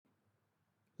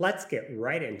Let's get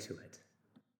right into it.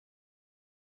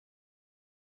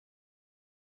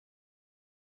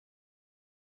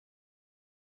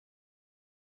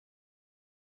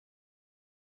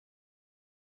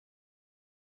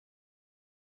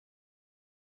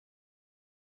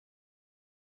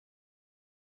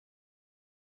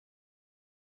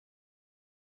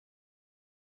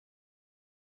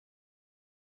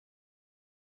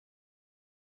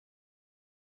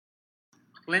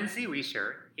 Lindsay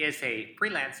Reisher is a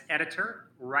freelance editor,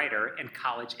 writer, and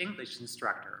college English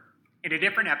instructor. In a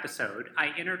different episode,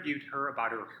 I interviewed her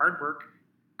about her hard work,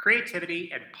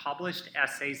 creativity, and published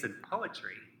essays and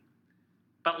poetry.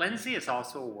 But Lindsay is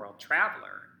also a world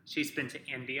traveler. She's been to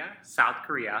India, South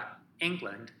Korea,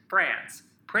 England, France,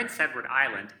 Prince Edward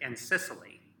Island, and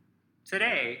Sicily.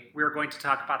 Today, we're going to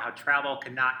talk about how travel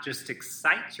can not just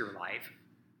excite your life,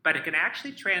 but it can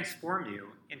actually transform you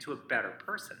into a better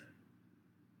person.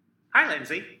 Hi,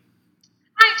 Lindsay.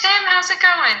 Hi, Tim. How's it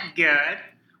going? Good.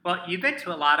 Well, you've been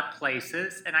to a lot of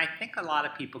places, and I think a lot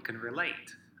of people can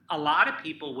relate. A lot of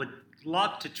people would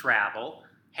love to travel,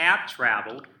 have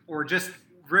traveled, or just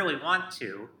really want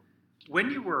to.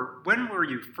 When were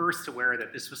you first aware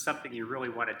that this was something you really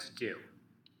wanted to do?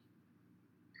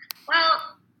 Well,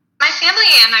 my family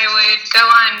and I would go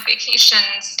on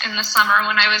vacations in the summer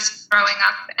when I was growing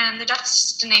up, and the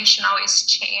destination always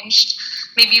changed.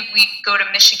 Maybe we'd go to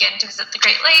Michigan to visit the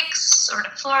Great Lakes, or to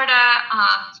Florida,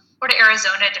 or to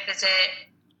Arizona to visit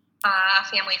a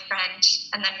family friend,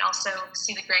 and then also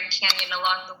see the Grand Canyon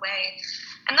along the way.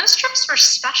 And those trips were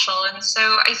special. And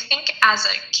so I think as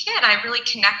a kid, I really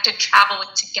connected travel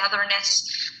with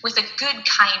togetherness, with a good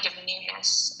kind of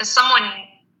newness. As someone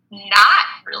not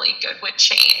really good with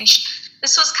change,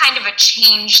 this was kind of a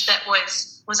change that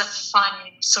was a fun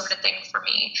sort of thing for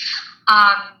me.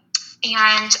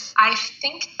 And I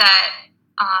think that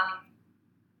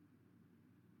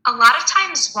a lot of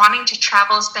times wanting to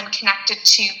travel has been connected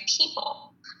to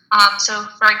people. So,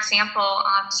 for example,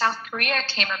 South Korea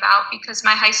came about because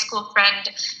my high school friend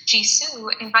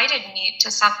Jisoo invited me to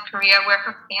South Korea where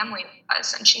her family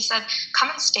was. And she said,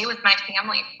 come and stay with my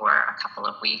family for a couple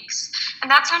of weeks. And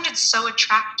that sounded so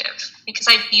attractive because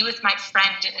I'd be with my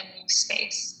friend in a new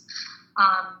space.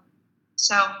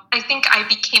 So I think I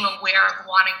became aware of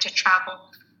wanting to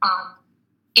travel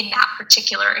in that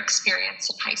particular experience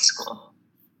in high school.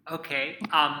 Okay.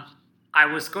 I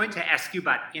was going to ask you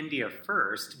about India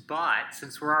first, but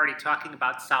since we're already talking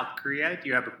about South Korea, do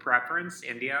you have a preference,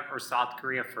 India or South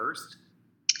Korea first?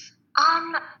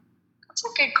 That's a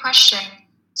good question.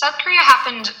 South Korea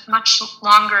happened much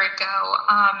longer ago.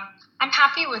 I'm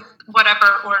happy with whatever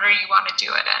order you want to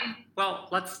do it in. Well,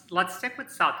 let's stick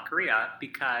with South Korea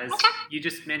because Okay. you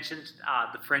just mentioned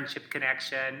the friendship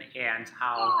connection and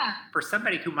how for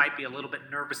somebody who might be a little bit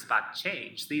nervous about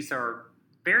change, these are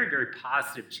very, very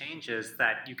positive changes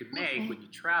that you can make when you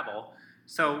travel.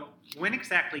 So when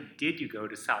exactly did you go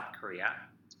to South Korea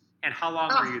and how long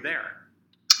were you there?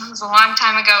 It was a long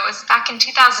time ago. It was back in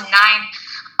 2009.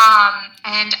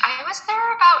 And I was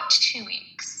there about 2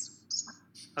 weeks.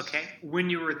 Okay. When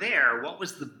you were there, what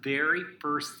was the very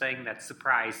first thing that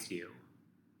surprised you?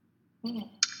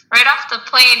 Right off the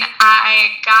plane, I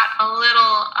got a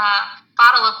little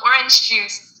bottle of orange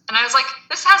juice. And I was like,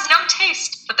 this has no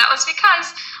taste. But that was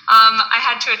because I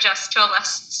had to adjust to a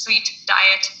less sweet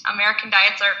diet. American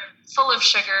diets are full of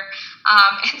sugar.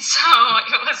 And so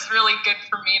it was really good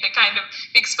for me to kind of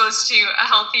be exposed to a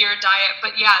healthier diet.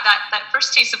 But yeah, that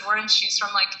first taste of orange juice,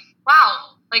 I'm like,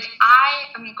 wow, like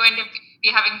I am going to be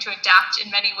having to adapt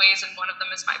in many ways. And one of them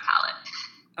is my palate.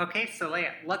 Okay, so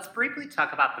Leah, let's briefly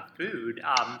talk about the food.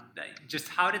 Just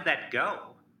how did that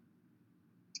go?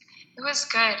 It was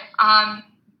good.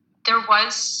 There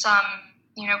was some,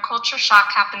 culture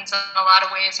shock happens in a lot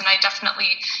of ways, and I definitely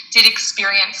did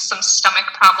experience some stomach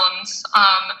problems.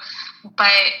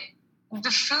 But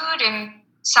the food in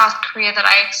South Korea that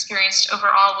I experienced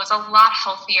overall was a lot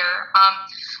healthier.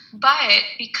 But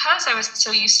because I was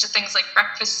so used to things like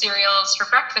breakfast cereals for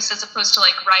breakfast as opposed to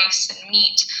like rice and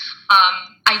meat,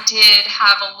 I did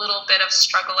have a little bit of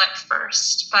struggle at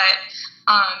first. But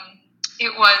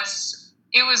it was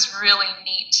really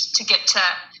neat to get to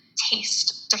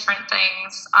taste different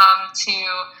things.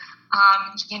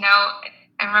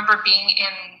 I remember being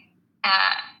in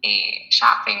a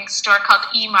shopping store called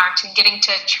E-Mart and getting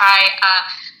to try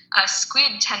a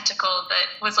squid tentacle that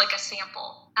was like a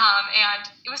sample. And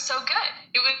it was so good.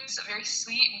 It was very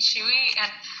sweet and chewy.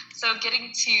 And so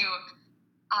getting to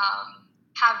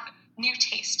have new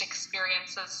taste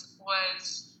experiences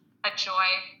was a joy.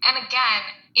 And again,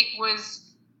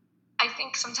 I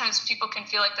think sometimes people can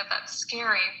feel like that's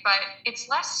scary, but it's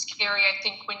less scary, I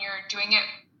think, when you're doing it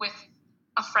with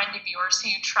a friend of yours who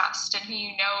you trust and who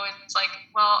you know it's like,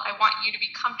 well, I want you to be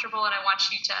comfortable and I want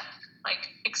you to like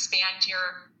expand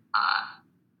your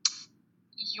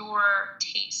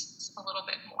tastes a little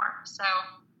bit more. So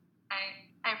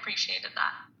I appreciated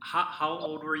that. How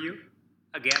old were you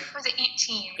again? I was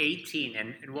 18. 18.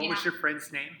 And what was your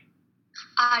friend's name?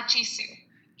 Jisoo.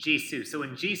 Jisoo. So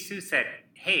when Jisoo said,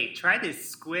 hey, try this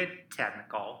squid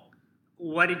tentacle,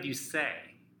 what did you say?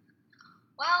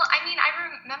 Well, I mean, I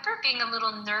remember being a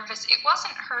little nervous. It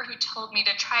wasn't her who told me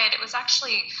to try it. It was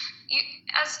actually,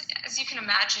 as you can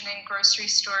imagine, in grocery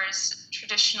stores,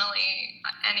 traditionally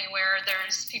anywhere,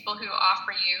 there's people who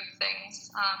offer you things.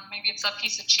 Maybe it's a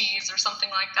piece of cheese or something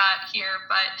like that here.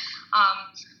 But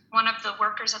one of the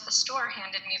workers at the store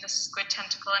handed me this squid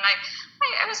tentacle, and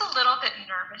I was a little bit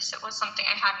nervous. It was something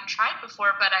I hadn't tried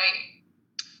before, but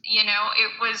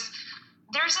it was...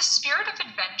 There's a spirit of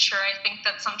adventure, I think,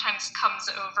 that sometimes comes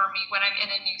over me when I'm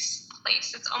in a new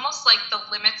place. It's almost like the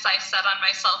limits I set on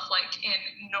myself, like in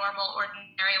normal,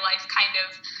 ordinary life, kind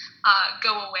of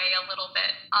go away a little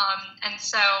bit. And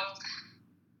so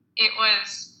it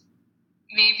was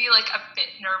maybe like a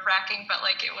bit nerve-wracking, but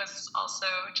like it was also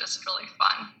just really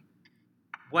fun.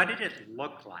 What did it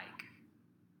look like?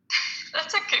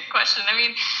 That's a good question. I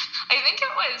mean, I think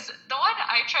it was, the one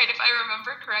I tried, if I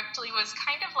remember correctly, was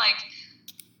kind of like,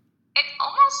 it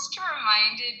almost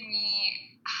reminded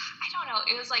me, I don't know,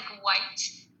 it was like white,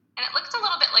 and it looked a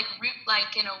little bit like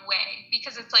root-like in a way,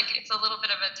 because it's a little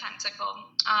bit of a tentacle.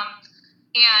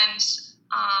 And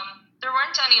there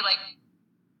weren't any, like,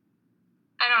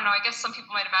 I don't know, I guess some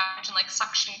people might imagine, like,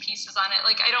 suction pieces on it.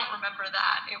 Like, I don't remember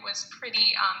that. It was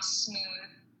pretty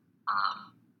smooth.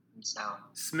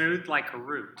 Smooth like a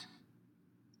root.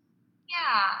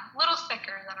 Yeah, a little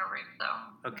thicker than a root,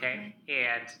 though. Okay,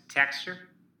 and texture?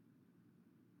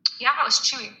 Yeah, it was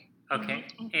chewy. Okay,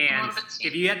 Mm-hmm. And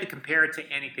if you had to compare it to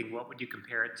anything, what would you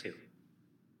compare it to?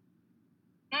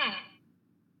 I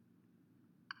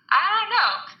don't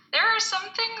know. There are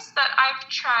some things that I've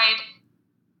tried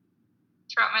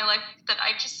throughout my life that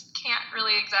I just can't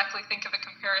really exactly think of a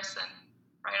comparison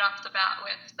right off the bat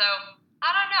with. So,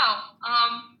 I don't know.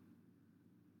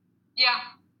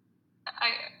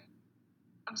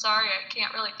 I'm sorry, I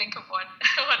can't really think of one.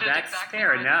 That's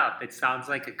fair enough. It sounds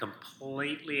like a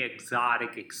completely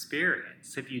exotic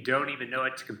experience. If you don't even know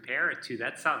what to compare it to,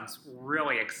 that sounds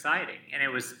really exciting. And it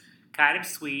was kind of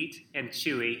sweet and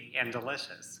chewy and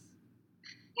delicious.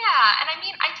 Yeah, and I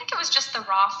mean, I think it was just the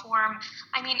raw form.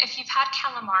 I mean, if you've had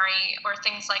calamari or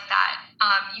things like that,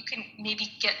 you can maybe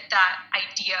get that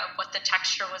idea of what the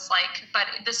texture was like. But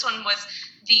this one was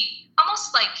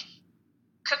almost like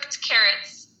cooked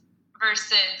carrots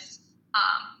versus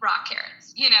raw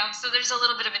carrots, so there's a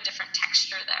little bit of a different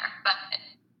texture there, but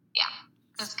yeah,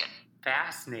 it was good.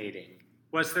 Fascinating.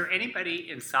 Was there anybody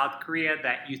in South Korea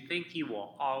that you think you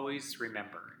will always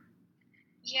remember?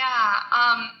 Yeah,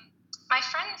 my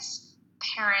friend's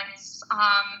parents,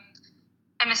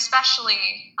 and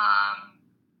especially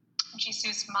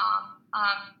Jisoo's mom,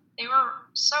 they were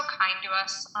so kind to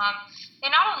us. They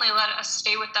not only let us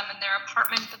stay with them in their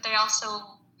apartment, but they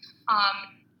also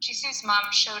Jisoo's mom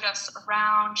showed us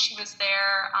around. She was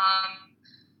there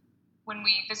when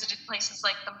we visited places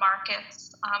like the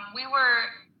markets. We were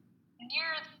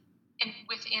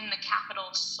within the capital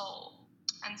of Seoul,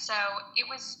 and so it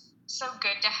was so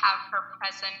good to have her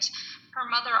present. Her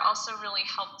mother also really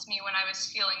helped me when I was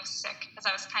feeling sick, as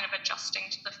I was kind of adjusting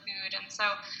to the food, and so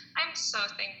I'm so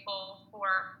thankful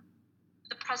for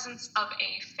the presence of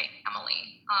a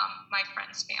family, my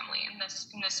friend's family, in this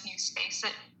new space.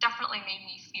 It definitely made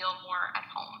me feel more at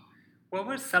home. What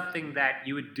was something that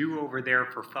you would do over there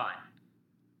for fun?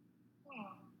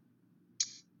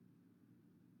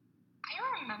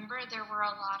 I remember there were a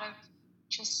lot of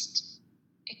just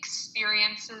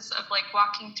experiences of like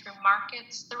walking through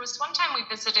markets. There was one time we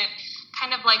visited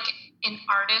kind of like an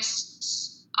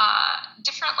artist's,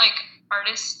 different like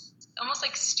artists, almost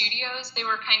like studios. They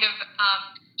were kind of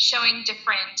showing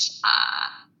different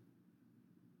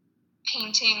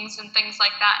paintings and things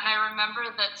like that. And I remember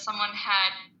that someone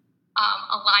had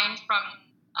a line from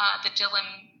the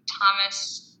Dylan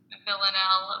Thomas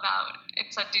Villanelle about,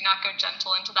 it said, "Do not go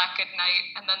gentle into that good night."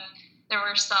 And then there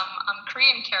were some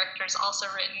Korean characters also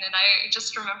written. And I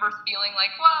just remember feeling like,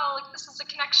 wow, like this is a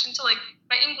connection to like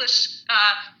my English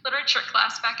literature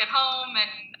class back at home.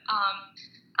 And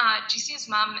Jisoo's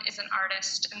mom is an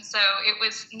artist, and so it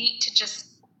was neat to just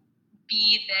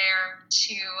be there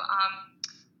to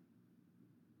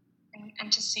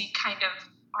and to see kind of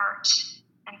art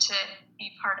and to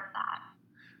be part of that.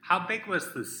 How big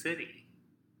was the city?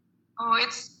 Oh,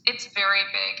 it's very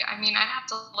big. I mean, I'd have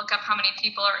to look up how many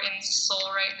people are in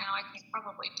Seoul right now. I can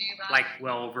probably do that. Like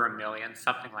well over 1 million,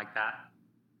 something like that.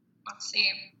 Let's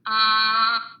see.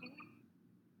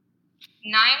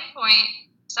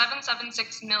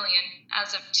 9.776 million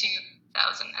as of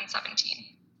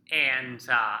 2017. And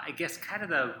I guess kind of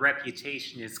the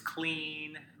reputation is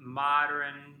clean,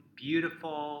 modern,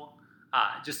 beautiful,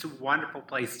 just a wonderful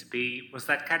place to be. Was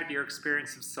that kind of your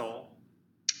experience of Seoul?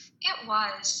 It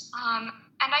was. And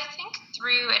I think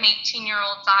through an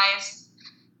 18-year-old's eyes,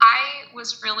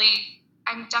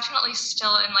 I'm definitely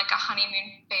still in like a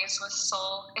honeymoon phase with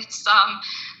Seoul.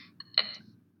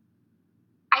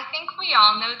 I think we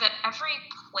all know that every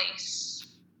place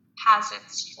has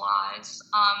its flaws.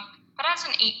 But as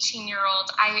an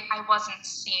 18-year-old, I wasn't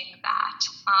seeing that.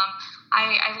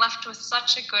 I left with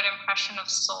such a good impression of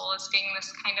Seoul as being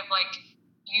this kind of like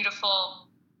beautiful,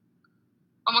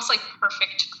 almost like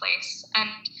perfect place. And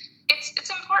it's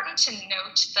important to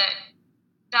note that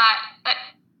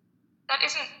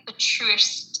isn't the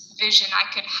truest vision I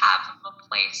could have of a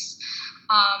place.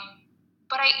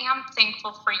 But I am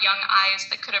thankful for young eyes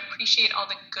that could appreciate all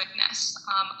the goodness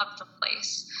of the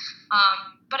place.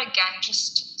 But again,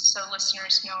 just so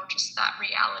listeners know, just that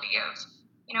reality of,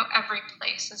 every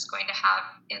place is going to have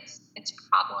its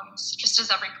problems, just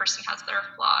as every person has their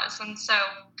flaws. And so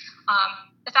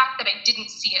the fact that I didn't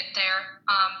see it there,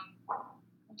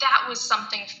 that was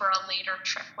something for a later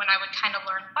trip when I would kind of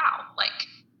learn, wow, like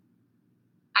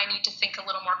I need to think a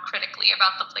little more critically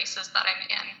about the places that I'm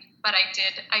in. But I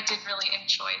did really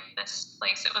enjoy this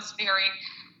place. It was very,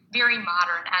 very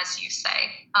modern, as you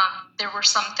say. There were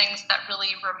some things that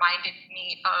really reminded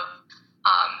me of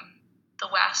the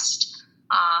West.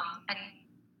 And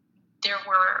there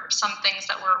were some things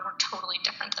that were totally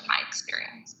different than my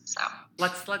experience. So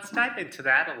let's dive into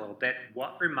that a little bit.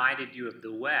 What reminded you of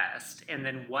the West, and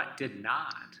then what did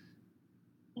not?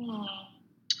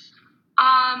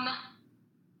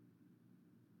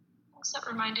 Things that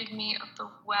reminded me of the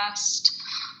West.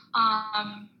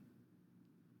 I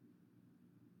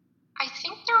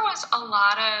think there was a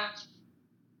lot of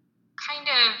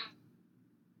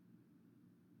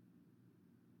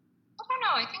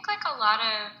I think like a lot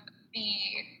of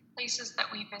the places that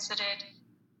we visited,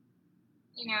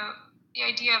 the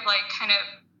idea of like kind of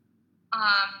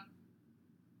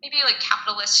maybe like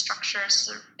capitalist structures,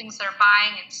 or things that are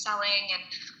buying and selling, and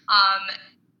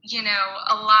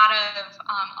a lot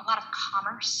of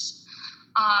commerce,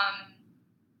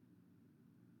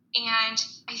 and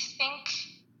I think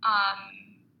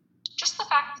just the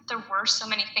fact that there were so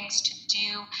many things to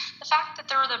do, the fact that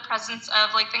there were the presence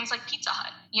of like things like Pizza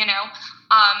Hut,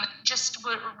 just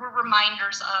were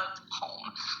reminders of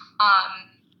home,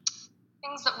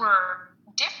 things that were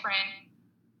different.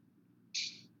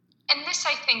 And this,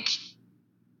 I think,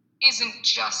 isn't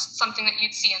just something that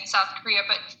you'd see in South Korea,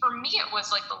 but for me, it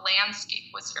was like the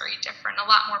landscape was very different, a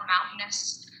lot more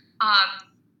mountainous.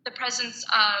 The presence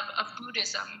of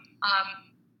Buddhism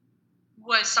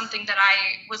was something that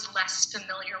I was less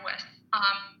familiar with.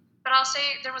 But I'll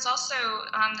say there was also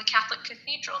the Catholic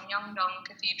Cathedral, Myeongdong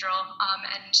Cathedral,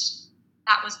 and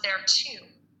that was there too.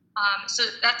 So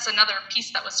that's another piece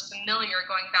that was familiar,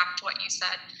 going back to what you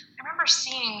said. I remember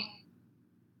seeing,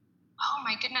 oh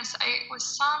my goodness, it was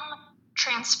some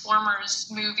Transformers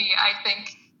movie, I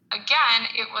think. Again,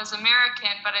 it was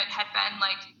American, but it had been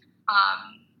like,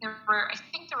 there were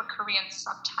Korean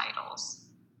subtitles.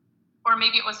 Or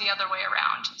maybe it was the other way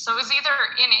around. So it was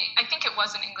I think it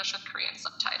was in English with Korean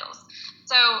subtitles.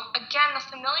 So again, the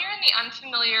familiar and the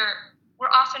unfamiliar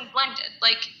were often blended.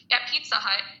 Like at Pizza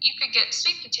Hut, you could get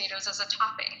sweet potatoes as a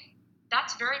topping.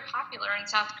 That's very popular in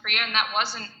South Korea, and that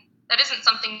isn't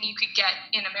something you could get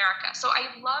in America. So I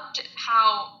loved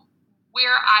how,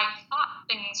 where I thought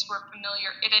things were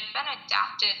familiar, it had been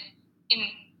adapted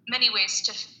in many ways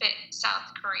to fit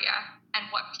South Korea and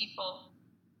what people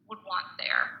would want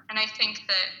there. And I think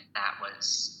that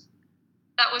was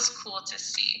cool to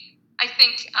see. I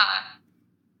think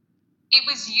it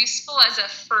was useful as a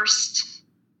first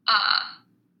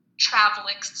travel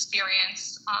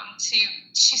experience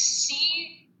to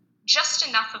see just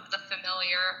enough of the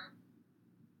familiar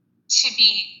to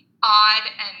be awed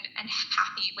and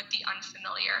happy with the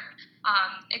unfamiliar.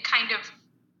 It kind of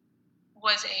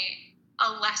was a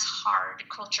less hard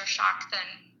culture shock than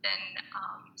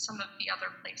some of the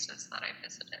other places that I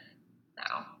visited. So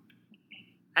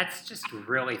that's just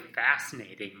really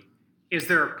fascinating. Is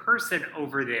there a person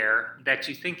over there that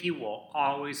you think you will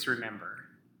always remember?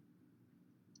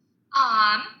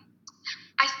 I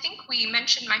think we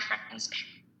mentioned my friend's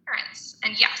parents.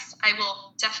 And yes, I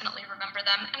will definitely remember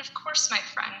them. And of course, my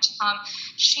friend,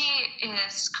 she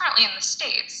is currently in the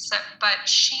States, but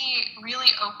she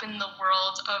really opened the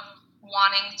world of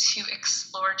wanting to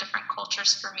explore different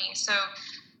cultures for me. So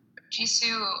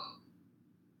Jisoo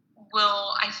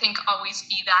will, I think, always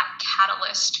be that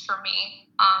catalyst for me.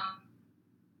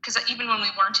 Because even when we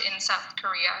weren't in South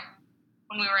Korea,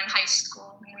 when we were in high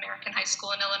school, in American high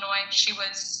school in Illinois, she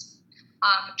was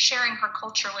sharing her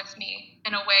culture with me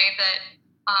in a way that,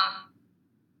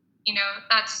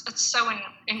 that's so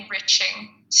enriching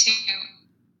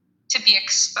to be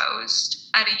exposed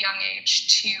at a young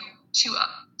age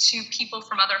to people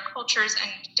from other cultures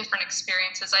and different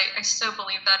experiences. I so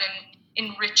believe that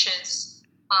enriches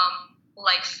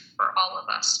life for all of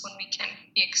us when we can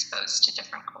be exposed to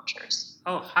different cultures.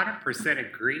 Oh,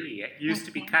 100% agree. It used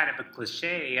to be kind of a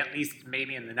cliche, at least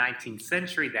maybe in the 19th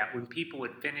century, that when people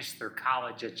would finish their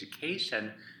college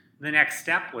education, the next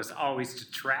step was always to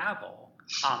travel.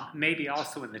 Maybe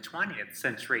also in the 20th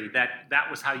century, that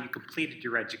was how you completed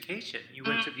your education. You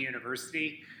went to the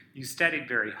university, you studied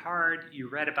very hard, you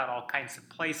read about all kinds of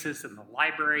places in the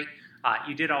library,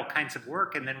 you did all kinds of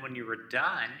work, and then when you were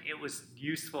done, it was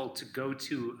useful to go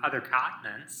to other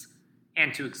continents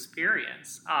and to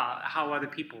experience how other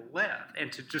people live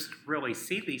and to just really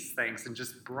see these things and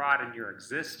just broaden your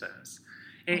existence.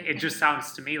 It just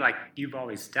sounds to me like you've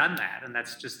always done that, and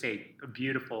that's just a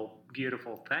beautiful,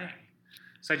 beautiful thing.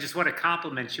 So I just want to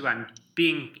compliment you on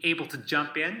being able to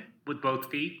jump in with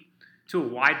both feet to a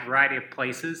wide variety of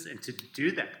places and to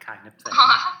do that kind of thing.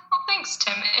 Well, thanks,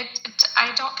 Tim.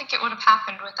 I don't think it would have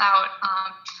happened without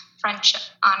friendship,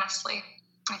 honestly.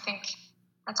 I think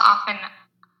that's often,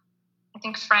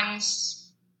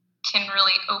 friends can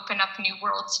really open up new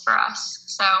worlds for us.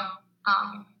 So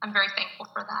I'm very thankful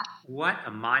for that. What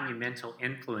a monumental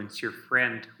influence your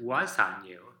friend was on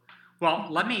you. Well,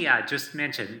 let me just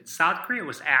mention, South Korea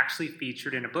was actually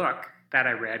featured in a book that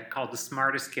I read called The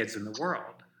Smartest Kids in the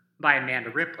World by Amanda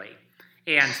Ripley.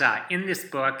 And in this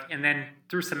book, and then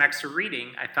through some extra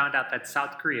reading, I found out that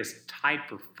South Korea is tied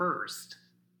for first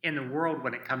in the world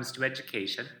when it comes to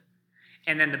education.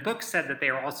 And then the book said that they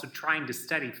are also trying to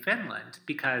study Finland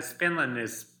because Finland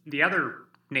is the other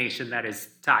nation that is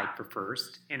tied for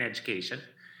first in education.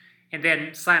 And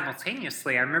then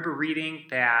simultaneously, I remember reading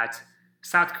that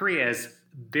South Korea is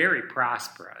very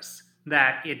prosperous,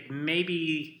 that it may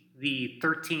be the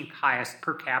 13th highest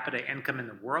per capita income in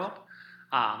the world.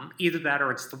 Either that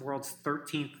or it's the world's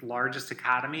 13th largest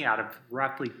economy out of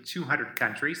roughly 200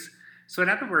 countries. So in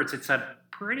other words, it's a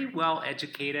pretty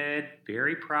well-educated,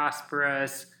 very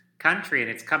prosperous country,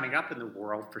 and it's coming up in the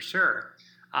world for sure.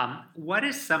 What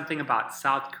is something about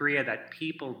South Korea that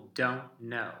people don't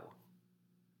know?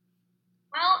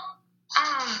 Well,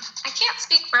 I can't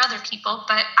speak for other people,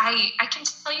 but I can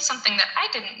tell you something that I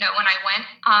didn't know when I went.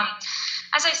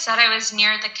 As I said, I was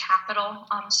near the capital,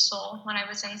 Seoul, when I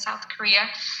was in South Korea,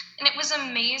 and it was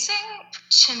amazing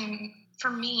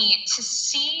for me to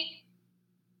see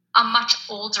a much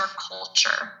older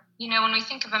culture. You know, when we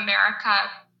think of America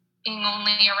being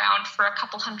only around for a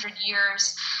couple hundred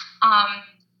years,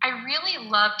 I really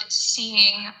loved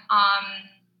seeing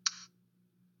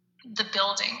the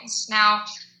buildings. Now,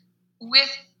 with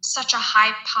such a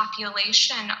high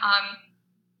population,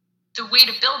 the way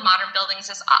to build modern buildings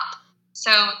is up.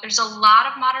 So there's a lot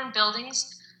of modern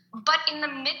buildings, but in the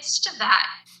midst of that,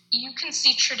 you can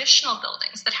see traditional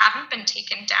buildings that haven't been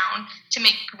taken down to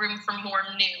make room for more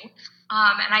new.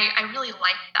 And I really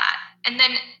like that. And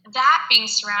then that being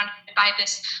surrounded by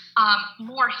this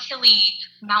more hilly,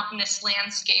 mountainous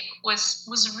landscape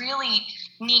was really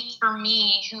neat for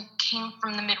me, who came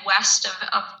from the Midwest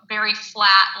of very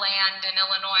flat land in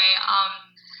Illinois.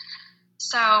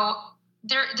 So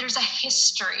there's a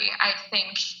history, I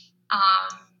think,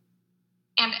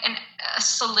 and a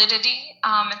solidity,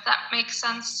 if that makes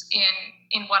sense,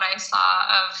 in what I saw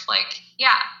of like,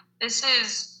 yeah, this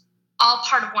is all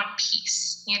part of one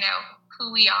piece. You know,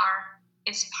 who we are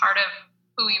is part of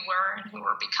who we were and who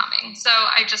we're becoming. So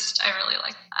I really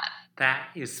like that. That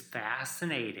is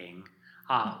fascinating.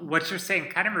 What you're saying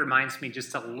kind of reminds me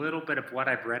just a little bit of what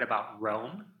I've read about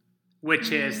Rome,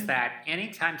 which is that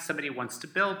anytime somebody wants to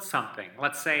build something,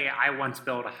 let's say I want to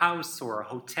build a house or a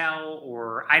hotel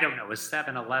or, I don't know, a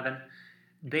 7-Eleven,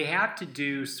 they have to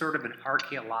do sort of an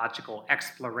archaeological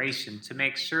exploration to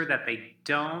make sure that they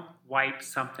don't wipe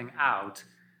something out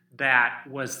that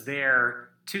was there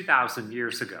 2,000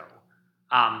 years ago.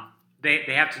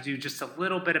 They have to do just a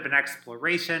little bit of an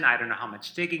exploration. I don't know how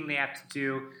much digging they have to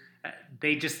do.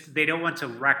 They don't want to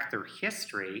wreck their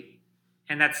history.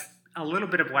 And that's a little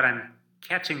bit of what I'm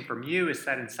catching from you is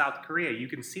that in South Korea, you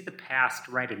can see the past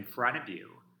right in front of you.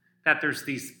 That there's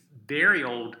these very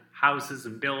old houses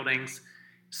and buildings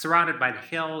surrounded by the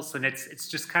hills, and it's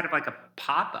just kind of like a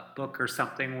pop-up book or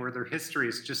something where their history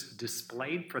is just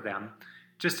displayed for them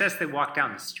just as they walk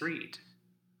down the street.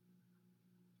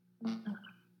 Yeah.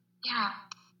 I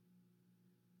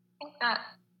think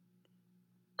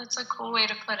that's a cool way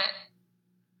to put it.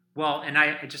 Well, and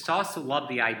I just also love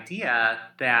the idea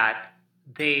that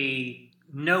they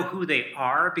know who they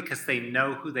are because they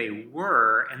know who they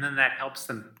were, and then that helps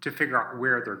them to figure out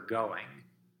where they're going.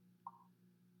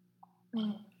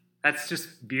 That's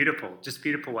just beautiful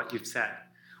what you've said.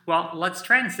 Well, let's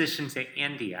transition to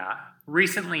India.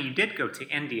 Recently, you did go to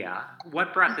India.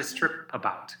 What brought this trip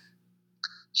about?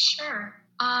 Sure.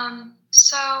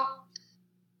 So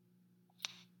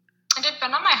it had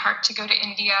been on my heart to go to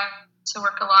India to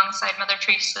work alongside Mother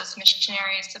Teresa's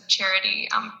Missionaries of Charity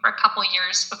for a couple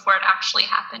years before it actually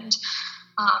happened.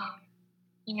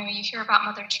 You hear about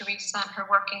Mother Teresa and her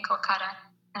work in Kolkata,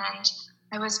 and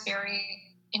I was very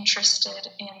interested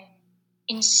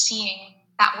in seeing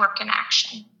that work in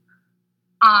action.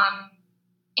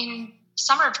 In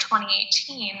summer of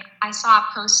 2018, I saw a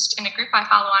post in a group I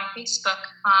follow on Facebook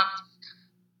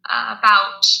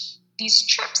about these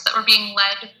trips that were being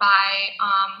led by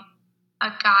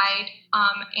a guide,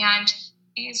 and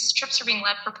these trips are being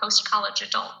led for post-college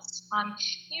adults.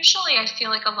 Usually I feel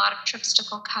like a lot of trips to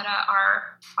Kolkata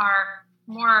are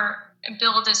more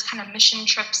billed as kind of mission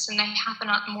trips, and they happen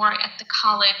more at the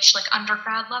college, like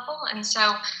undergrad level. And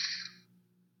so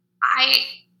I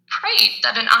prayed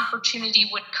that an opportunity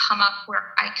would come up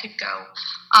where I could go,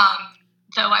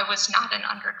 though I was not an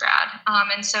undergrad.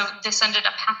 And so this ended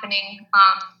up happening.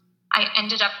 I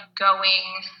ended up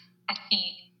going at the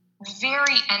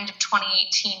very end of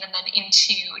 2018 and then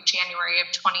into January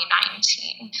of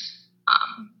 2019.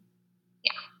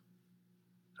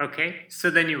 Okay,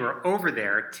 so then you were over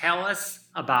there. Tell us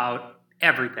about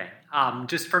everything,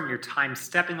 just from your time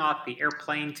stepping off the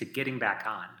airplane to getting back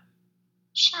on.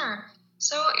 Sure.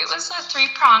 So it was a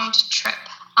three-pronged trip.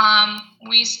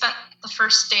 We spent the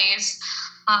first days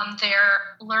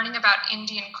there learning about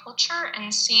Indian culture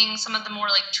and seeing some of the more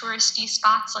like touristy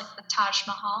spots like the Taj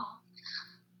Mahal.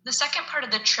 The second part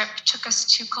of the trip took us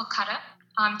to Kolkata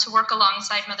to work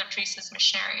alongside Mother Teresa's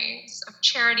Missionaries of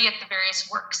Charity at the various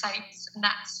work sites in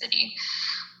that city.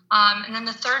 And then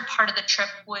the third part of the trip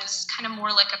was kind of more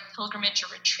like a pilgrimage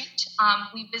or retreat.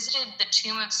 We visited the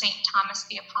tomb of St. Thomas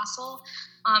the Apostle,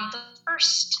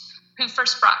 who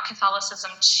first brought Catholicism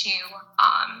to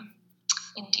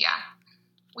India.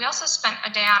 We also spent a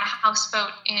day on a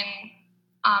houseboat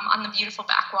on the beautiful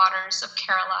backwaters of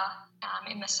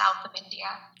Kerala in the south of India.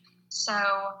 So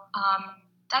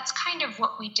that's kind of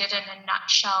what we did in a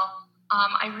nutshell.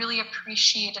 I really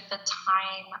appreciated the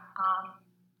time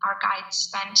our guide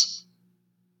spent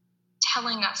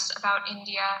telling us about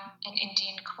India and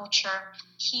Indian culture.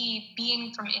 He,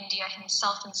 being from India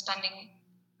himself and spending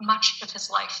much of his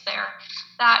life there,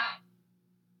 that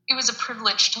it was a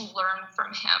privilege to learn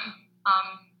from him.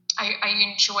 I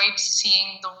enjoyed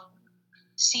seeing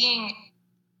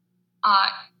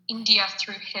India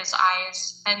through his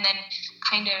eyes, and then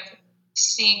kind of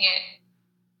seeing it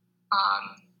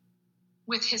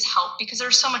with his help, because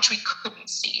there's so much we couldn't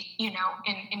see, in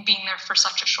being there for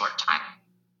such a short time.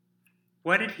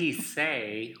 What did he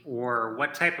say, or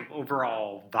what type of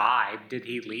overall vibe did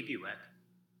he leave you with?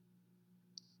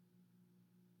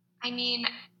 I mean,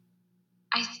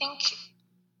 I think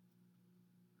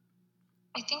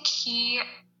he,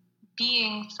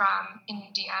 being from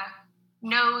India,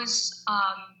 knows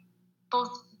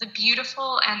both the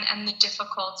beautiful and the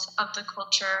difficult of the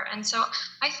culture. And so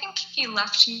I think he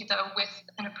left me, though, with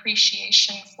an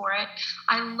appreciation for it.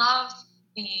 I love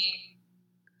the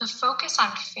focus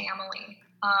on family.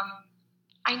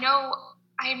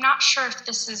 I'm not sure if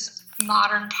this is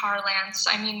modern parlance.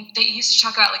 I mean, they used to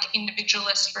talk about like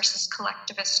individualist versus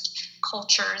collectivist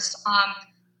cultures,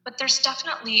 but there's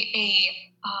definitely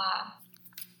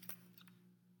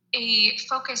a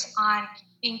focus on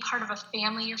being part of a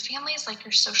family. Your family is like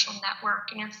your social network,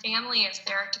 and your family is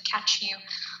there to catch you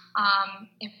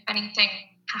if anything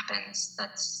happens,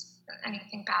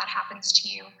 anything bad happens to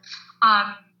you.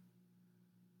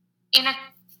 In an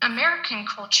American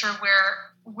culture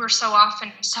where we're so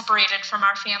often separated from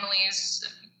our families,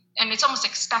 and it's almost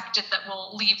expected that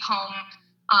we'll leave home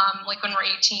like when we're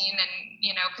 18, and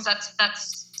because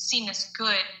that's seen as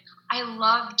good. I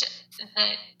loved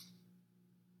that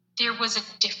there was a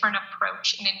different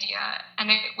approach in India, and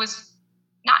it was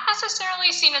not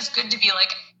necessarily seen as good to be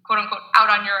like, quote unquote, out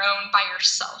on your own by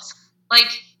yourself. Like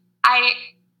I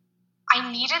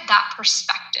I needed that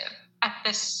perspective at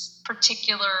this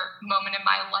particular moment in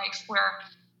my life where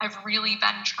I've really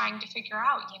been trying to figure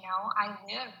out, I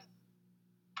live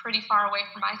pretty far away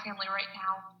from my family right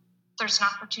now. There's an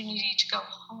opportunity to go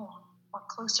home or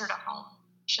closer to home.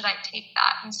 Should I take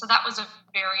that? And so that was a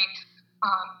very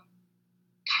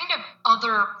kind of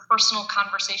other personal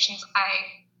conversations I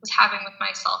was having with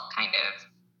myself kind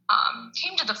of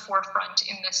came to the forefront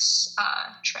in this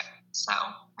trip. So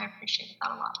I appreciated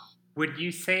that a lot. Would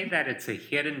you say that it's a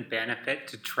hidden benefit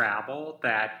to travel,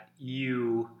 that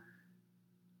you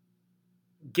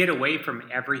get away from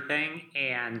everything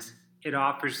and it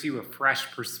offers you a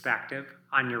fresh perspective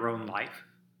on your own life?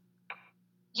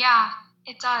 Yeah,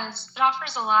 it does. It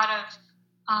offers a lot of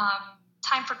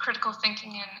time for critical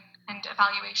thinking and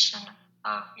evaluation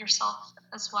of yourself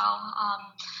as well.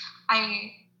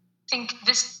 I think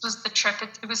this was the trip.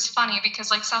 It was funny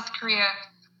because like South Korea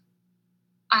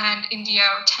and India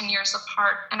are 10 years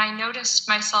apart, and I noticed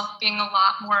myself being a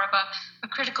lot more of a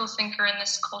critical thinker in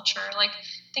this culture, like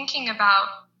thinking about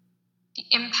the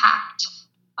impact.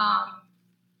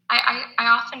 I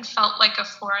often felt like a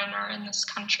foreigner in this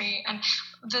country, and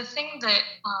the thing that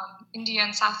India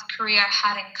and South Korea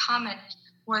had in common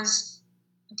was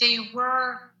they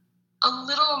were a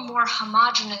little more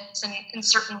homogenous in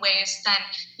certain ways than,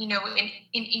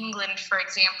 in England, for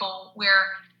example, where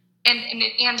and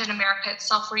in America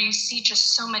itself, where you see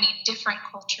just so many different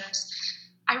cultures.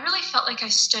 I really felt like I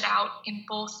stood out in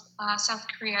both South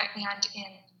Korea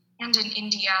and in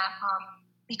India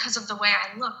because of the way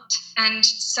I looked. And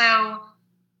so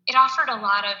it offered a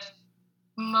lot of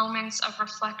moments of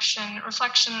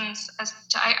reflections as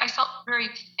to, I felt very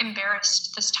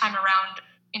embarrassed this time around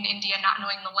in India, not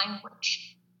knowing the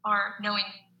language or knowing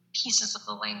pieces of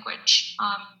the language.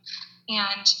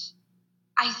 And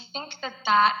I think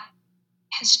that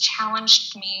has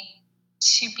challenged me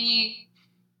to be,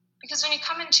 because when you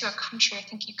come into a country, I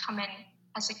think you come in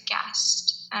as a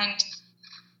guest. And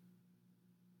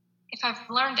if I've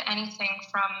learned anything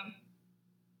from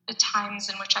the times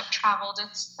in which I've traveled,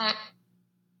 it's that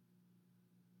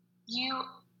you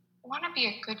want to be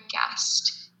a good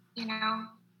guest,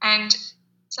 And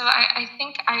so I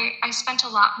think I spent a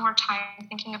lot more time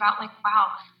thinking about like, wow,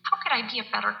 how could I be a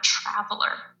better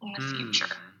traveler in the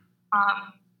future?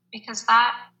 Because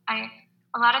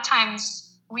a lot of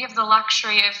times we have the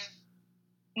luxury of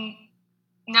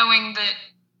knowing that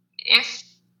if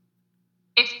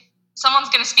someone's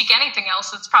going to speak anything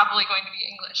else, it's probably going to be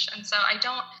English. And so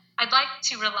I'd like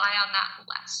to rely on that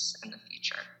less in the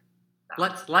future. So.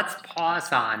 Let's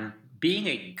pause on being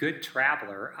a good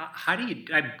traveler.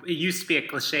 It used to be a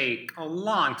cliche a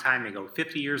long time ago,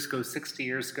 50 years ago, 60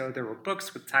 years ago, there were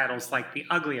books with titles like The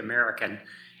Ugly American,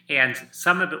 and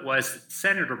some of it was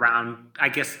centered around, I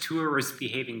guess, tourists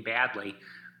behaving badly.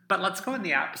 But let's go in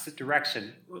the opposite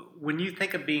direction. When you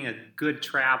think of being a good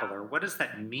traveler, what does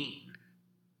that mean?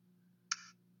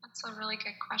 That's a really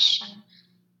good question.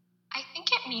 I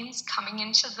think it means coming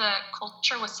into the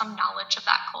culture with some knowledge of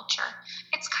that culture.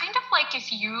 It's kind of like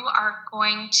if you are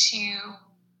going to,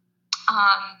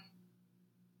 I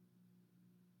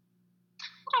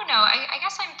don't know, I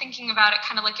guess I'm thinking about it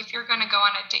kind of like if you're going to go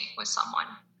on a date with someone,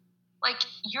 like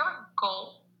your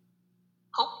goal,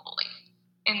 hopefully,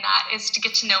 in that is to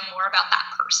get to know more about that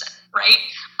person, right?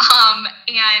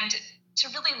 And to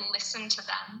really listen to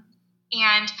them.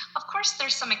 And of course,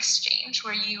 there's some exchange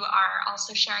where you are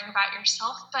also sharing about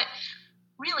yourself. But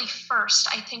really, first,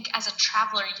 I think as a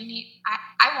traveler,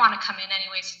 I want to come in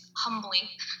anyways, humbly.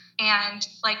 And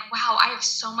like, wow, I have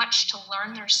so much to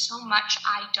learn. There's so much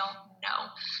I don't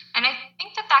know. And I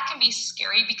think that can be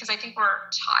scary because I think we're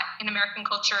taught in American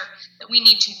culture that we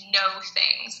need to know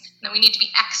things, and that we need to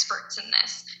be experts in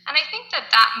this. And I think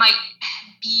that might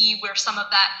be where some of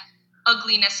that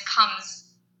ugliness comes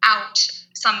out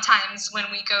sometimes when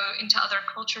we go into other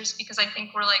cultures, because I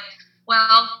think we're like,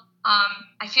 well,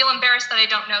 I feel embarrassed that I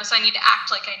don't know, so I need to act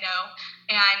like I know.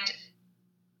 And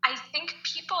I think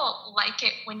people like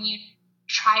it when you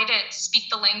try to speak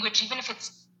the language, even if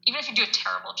you do a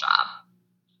terrible job.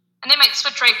 And they might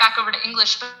switch right back over to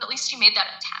English, but at least you made that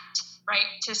attempt, right?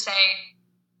 To say,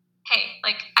 hey,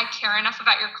 like, I care enough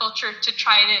about your culture to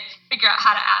try to figure out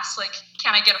how to ask, like,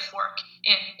 can I get a fork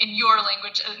in your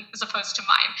language as opposed to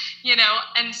mine,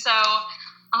 And so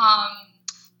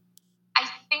I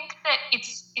think that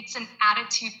it's an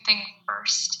attitude thing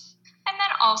first. And then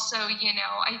also,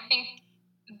 I think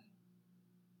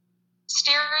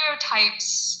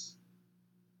stereotypes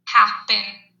happen,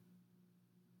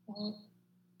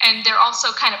 and they're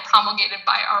also kind of promulgated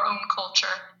by our own culture.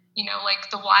 like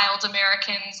the wild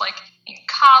Americans, like in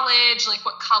college, like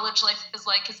what college life is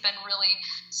like has been really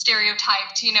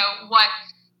stereotyped.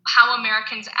 How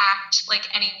Americans act like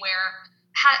anywhere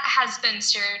has been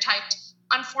stereotyped.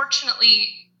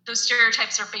 Unfortunately, those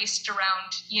stereotypes are based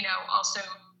around, also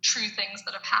true things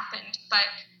that have happened. But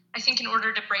I think in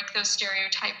order to break those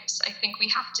stereotypes, I think we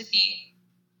have to be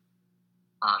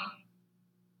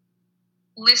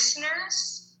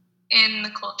listeners in the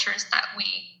cultures that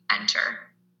we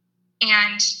enter,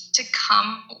 and to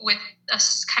come with a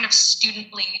kind of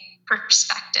studently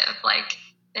perspective. Like,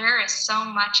 there is so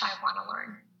much I want to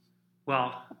learn.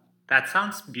 Well, that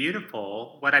sounds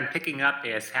beautiful. What I'm picking up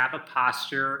is have a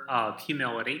posture of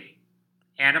humility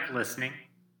and of listening,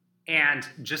 and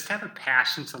just have a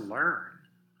passion to learn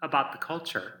about the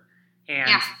culture.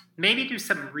 And maybe do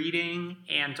some reading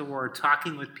and or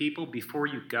talking with people before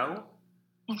you go,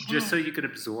 just so you could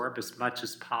absorb as much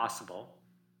as possible.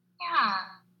 Yeah.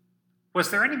 Was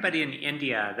there anybody in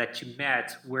India that you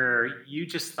met where you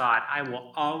just thought, I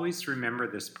will always remember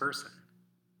this person?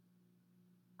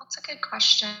 That's a good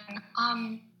question.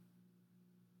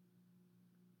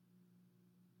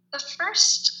 The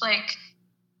first,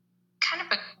 kind of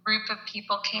a group of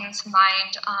people came to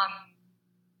mind.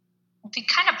 The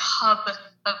kind of hub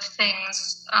of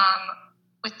things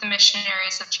with the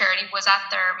Missionaries of Charity was at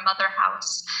their mother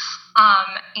house.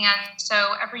 And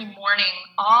so every morning,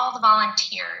 all the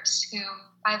volunteers, who,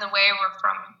 by the way, were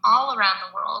from all around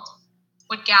the world,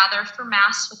 would gather for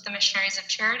Mass with the Missionaries of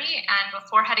Charity. And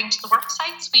before heading to the work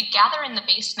sites, we'd gather in the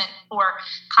basement for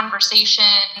conversation,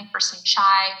 for some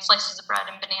chai, slices of bread,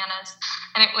 and bananas.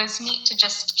 And it was neat to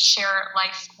just share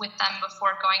life with them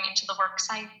before going into the work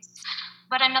sites.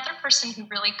 But another person who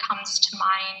really comes to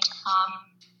mind,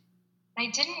 I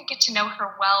didn't get to know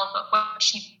her well, but what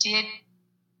she did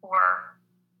for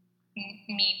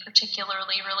me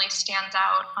particularly really stands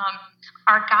out.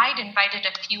 Our guide invited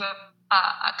a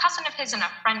cousin of his and a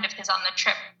friend of his on the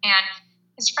trip, and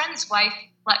his friend's wife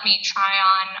let me try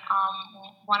on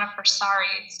one of her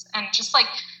saris. And just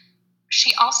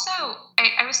she also,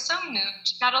 I was so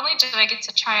moved. Not only did I get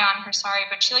to try on her sari,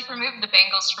 but she removed the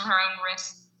bangles from her own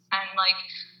wrists and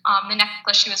the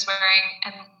necklace she was wearing,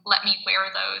 and let me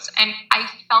wear those. And I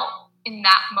felt in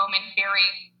that moment very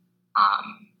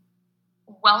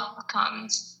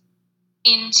welcomed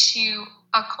into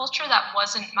a culture that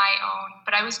wasn't my own,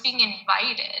 but I was being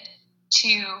invited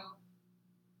to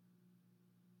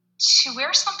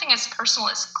wear something as personal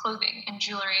as clothing and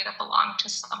jewelry that belonged to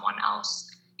someone else,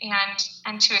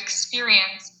 and to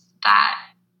experience that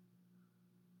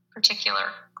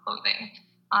particular clothing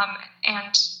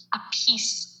and a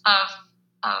piece of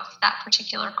that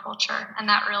particular culture. And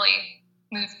that really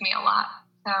moved me a lot.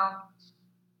 So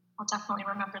I'll definitely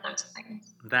remember those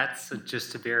things. That's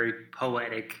just a very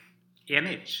poetic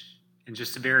image and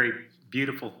just a very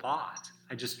beautiful thought.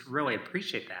 I just really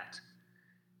appreciate that.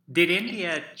 Did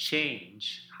India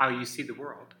change how you see the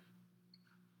world?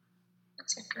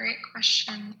 That's a great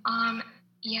question.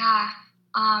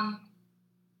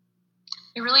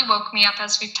 It really woke me up,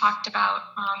 as we've talked about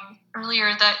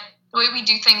earlier, that the way we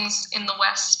do things in the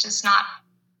West is not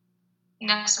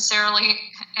necessarily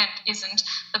and isn't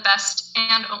the best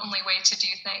and only way to do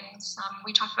things.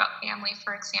 We talked about family,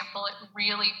 for example. It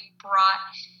really brought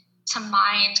to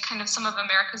mind kind of some of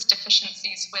America's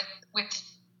deficiencies with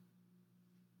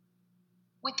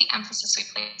the emphasis we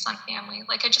place on family.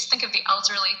 I just think of the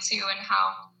elderly too, and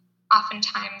how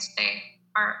oftentimes they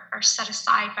are set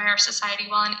aside by our society,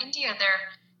 while in India they're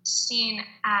seen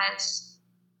as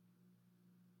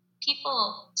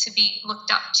people to be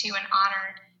looked up to and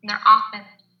honored, and they're often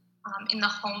in the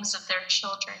homes of their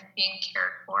children being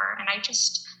cared for. And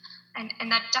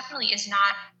and that definitely is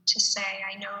not to say,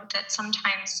 I know that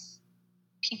sometimes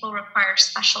people require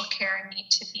special care and need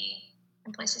to be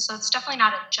in places. So it's definitely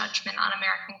not a judgment on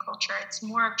American culture. It's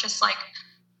more of just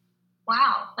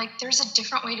wow, there's a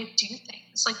different way to do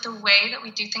things. The way that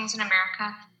we do things in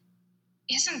America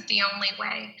isn't the only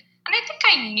way. And I think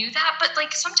I knew that,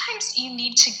 but sometimes you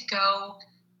need to go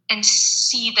and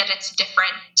see that it's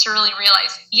different to really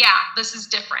realize, yeah, this is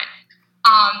different.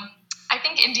 I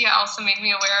think India also made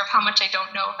me aware of how much I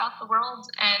don't know about the world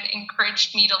and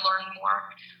encouraged me to learn more.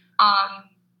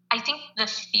 I think the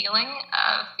feeling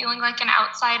of feeling like an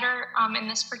outsider in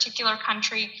this particular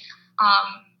country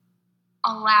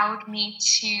allowed me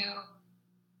to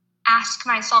ask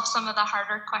myself some of the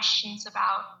harder questions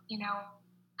about,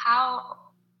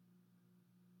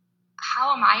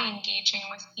 how am I engaging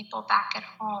with people back at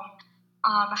home?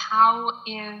 How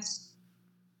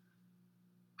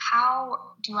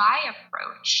do I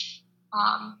approach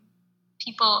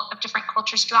people of different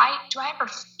cultures? Do I ever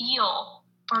feel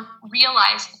or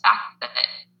realize the fact that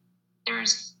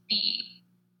there's the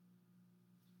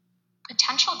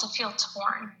potential to feel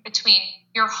torn between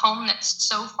your home that's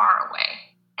so far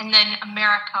away and then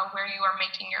America where you are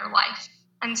making your life.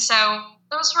 And so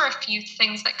those were a few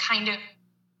things that kind of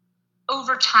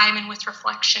over time and with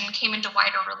reflection came into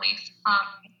wider relief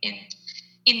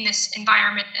in this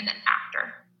environment and then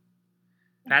after.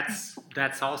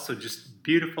 That's also just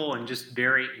beautiful and just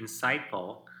very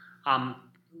insightful.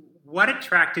 What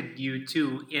attracted you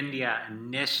to India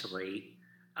initially?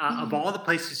 Of all the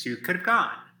places you could have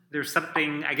gone, there's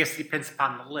something, I guess it depends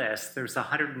upon the list. There's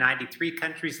 193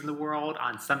 countries in the world.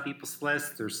 On some people's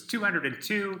list, there's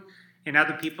 202 in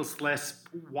other people's lists.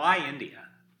 Why India?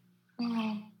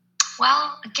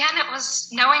 Well, again, it was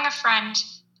knowing a friend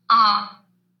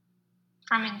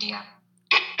from India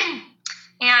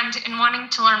and in wanting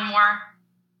to learn more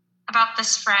about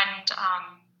this friend,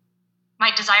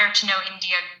 my desire to know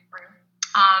India grew.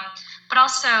 But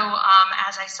also,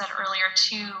 as I said earlier,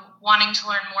 to wanting to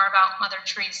learn more about Mother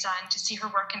Teresa and to see her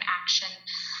work in action.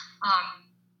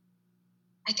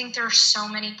 I think there are so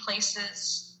many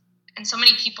places and so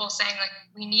many people saying, like,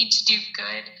 we need to do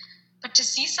good, but to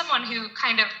see someone who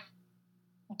kind of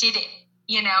did it,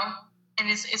 and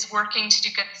is working to do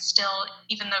good still,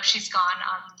 even though she's gone,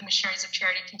 the Missionaries of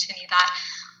Charity continue that.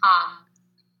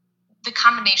 The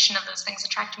combination of those things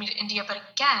attracted me to India. But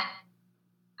again,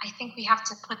 I think we have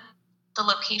to put the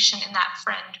location in that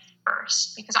friend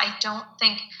first, because I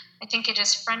think it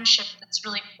is friendship that's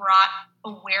really brought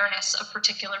awareness of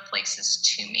particular places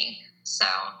to me. So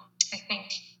I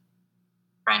think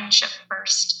friendship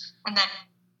first, and then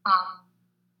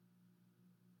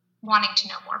wanting to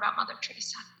know more about Mother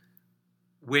Teresa.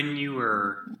 When you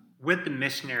were with the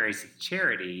Missionaries of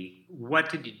Charity, what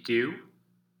did you do?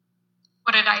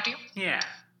 What did I do? Yeah.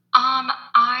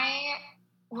 I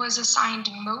was assigned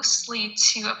mostly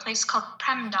to a place called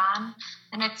Premdan,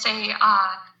 and it's a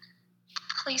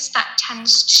place that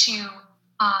tends to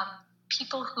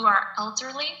people who are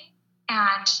elderly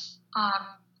and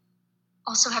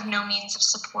also have no means of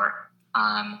support.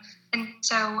 And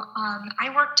so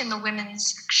I worked in the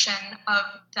women's section of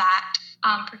that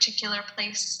particular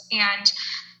place and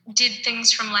did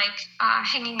things from like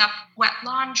hanging up wet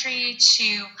laundry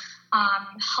to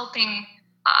helping.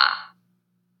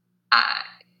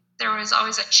 There was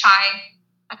always a chai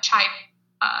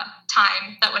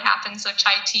time that would happen, so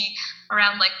chai tea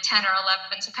around like 10 or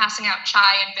 11, so passing out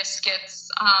chai and biscuits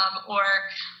or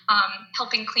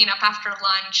helping clean up after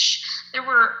lunch. There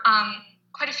were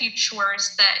quite a few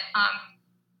chores that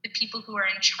the people who are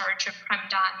in charge of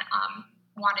Premdan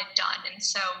wanted done, and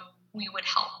so we would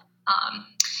help,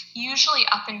 usually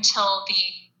up until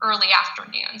the early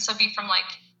afternoon, so it'd be from like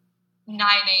 9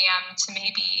 a.m. to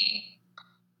maybe,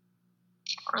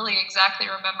 can't really exactly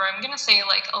remember, I'm going to say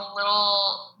like a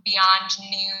little beyond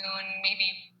noon,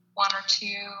 maybe 1 or 2,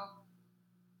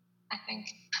 I think.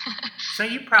 So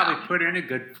you probably put in a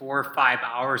good 4 or 5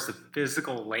 hours of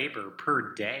physical labor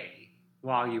per day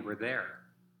while you were there.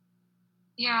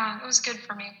 Yeah, it was good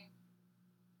for me.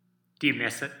 Do you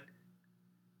miss it?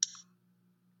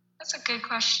 That's a good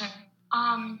question.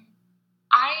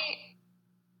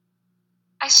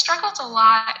 I struggled a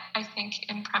lot, I think,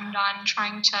 in Premdan,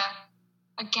 trying to,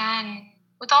 again,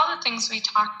 with all the things we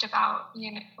talked about,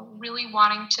 really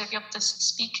wanting to be able to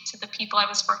speak to the people I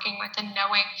was working with and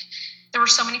knowing there were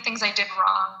so many things I did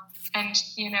wrong. And,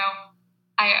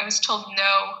 I was told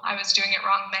no, I was doing it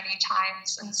wrong many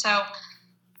times. And so,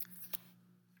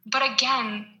 but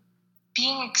again,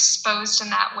 being exposed in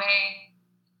that way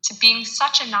to being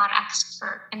such a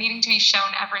non-expert and needing to be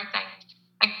shown everything,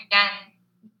 again,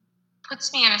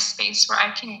 puts me in a space where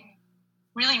I can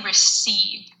really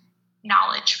receive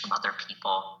knowledge from other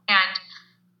people and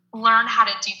learn how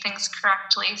to do things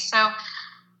correctly. So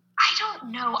I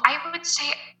don't know. I would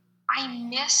say I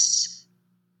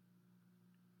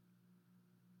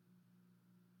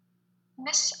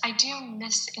do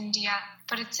miss India,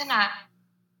 but it's in a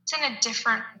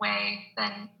different way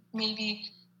than maybe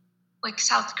like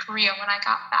South Korea when I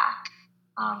got back.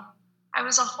 I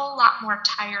was a whole lot more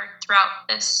tired throughout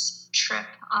this trip.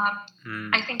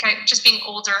 I think just being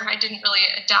older, I didn't really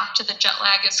adapt to the jet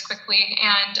lag as quickly,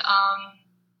 and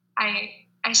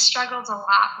I struggled a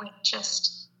lot with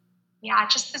just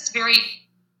this very,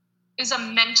 it was a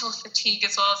mental fatigue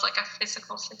as well as like a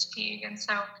physical fatigue, and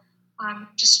so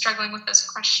just struggling with those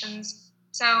questions.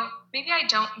 So maybe I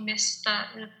don't miss the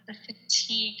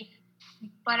fatigue,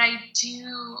 but I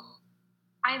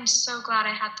am so glad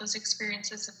I had those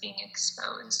experiences of being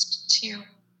exposed to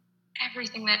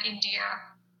everything that India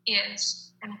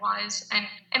is and was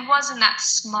in that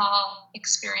small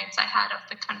experience I had of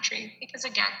the country. Because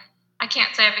again, I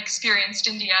can't say I've experienced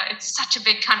India. It's such a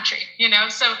big country,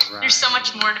 so there's so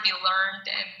much more to be learned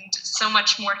and so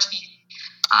much more to be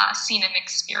seen and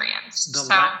experienced.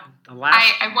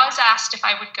 I was asked if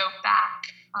I would go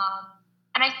back,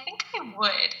 and I think I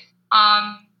would.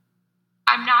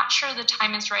 I'm not sure the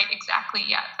time is right exactly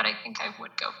yet, but I think I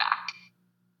would go back.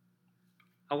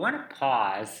 I want to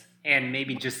pause and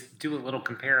maybe just do a little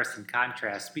comparison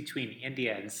contrast between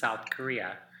India and South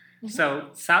Korea. Mm-hmm. So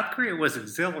South Korea was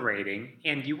exhilarating,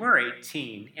 and you were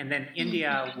 18, and then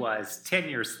India was 10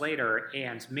 years later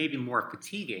and maybe more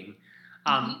fatiguing.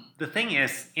 The thing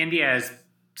is, India has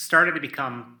started to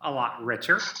become a lot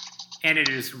richer, and it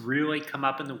has really come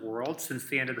up in the world since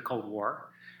the end of the Cold War.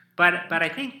 But I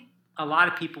think a lot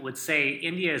of people would say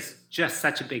India is just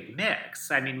such a big mix.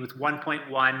 I mean, with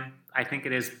 1.1, I think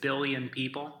it is billion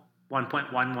people,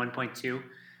 1.1, 1.2,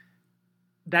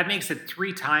 that makes it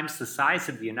 3 times the size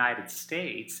of the United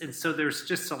States. And so there's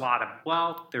just a lot of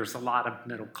wealth, there's a lot of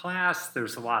middle class,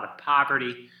 there's a lot of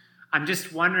poverty. I'm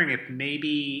just wondering if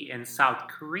maybe in South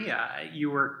Korea,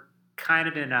 you were kind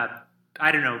of in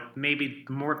maybe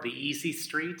more of the easy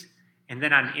street. And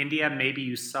then on India, maybe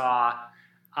you saw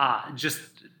just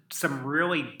some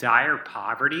really dire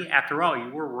poverty. After all, you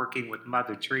were working with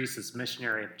Mother Teresa's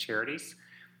Missionary of Charities.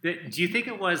 Do you think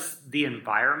it was the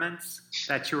environments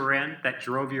that you were in that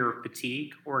drove your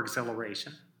fatigue or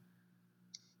exhilaration?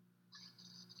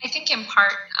 I think in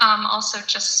part also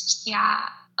just,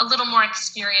 a little more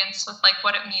experience with like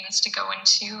what it means to go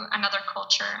into another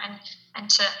culture and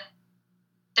to,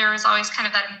 there was always kind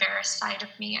of that embarrassed side of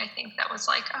me, I think, that was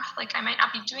like, I might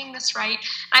not be doing this right.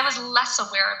 And I was less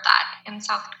aware of that in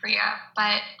South Korea.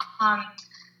 But I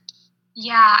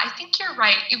think you're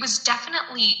right. It was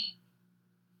definitely,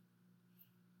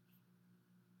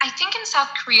 I think in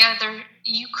South Korea,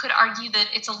 you could argue that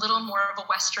it's a little more of a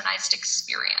westernized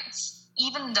experience,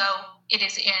 even though it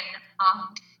is in,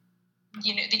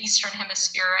 the Eastern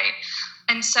Hemisphere, right?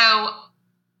 And so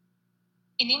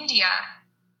in India,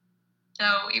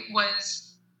 though, it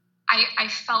was, I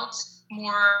felt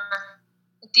more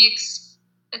that the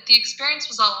experience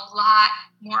was a lot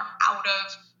more out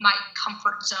of my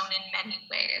comfort zone in many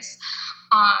ways.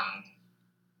 I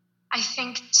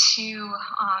think too,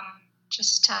 I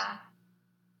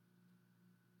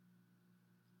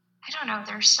don't know,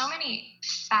 there's so many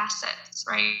facets,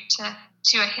 right,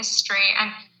 to a history.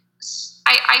 And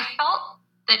I felt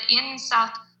that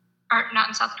not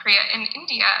in South Korea, in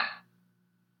India,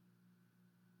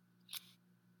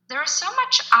 there was so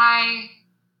much I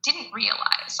didn't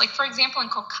realize. Like, for example, in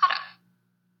Kolkata,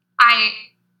 I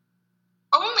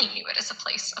only knew it as a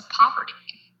place of poverty,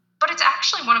 but it's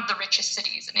actually one of the richest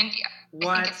cities in India.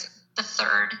 What? I think it's the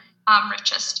third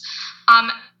richest.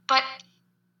 But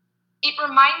it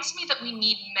reminds me that we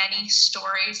need many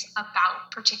stories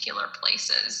about particular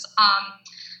places.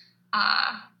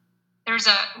 There's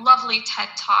a lovely TED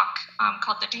Talk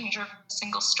called The Danger of a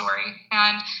Single Story,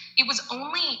 and it was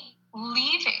only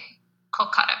leaving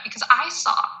Kolkata because I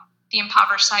saw the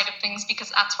impoverished side of things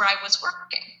because that's where I was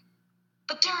working.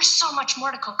 But there is so much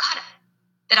more to Kolkata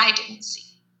that I didn't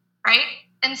see, right?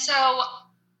 And so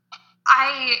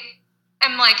I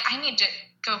am like, I need to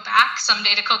go back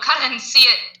someday to Kolkata and see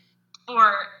it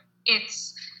for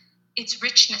its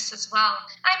richness as well.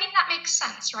 And I mean, that makes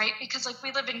sense, right? Because like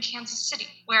we live in Kansas City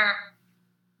where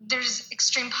there's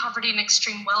extreme poverty and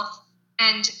extreme wealth,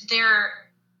 and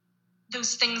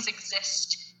those things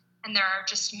exist, and there are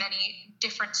just many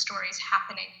different stories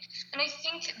happening. And I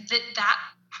think that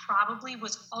probably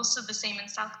was also the same in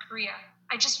South Korea.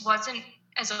 I just wasn't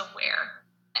as aware.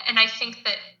 And I think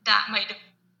that might have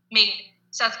made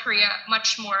South Korea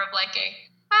much more of like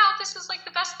wow, this is like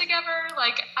the best thing ever.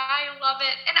 Like, I love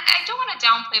it. And I don't want to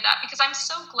downplay that because I'm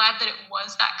so glad that it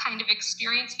was that kind of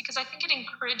experience because I think it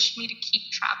encouraged me to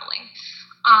keep traveling.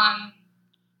 I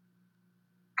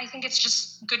think it's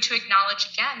just good to acknowledge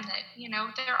again that,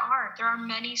 there are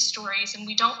many stories, and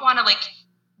we don't want to like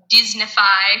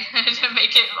Disneyfy to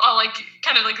make it all like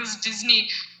kind of like this Disney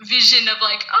vision of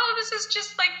like, oh, this is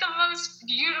just like the most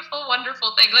beautiful,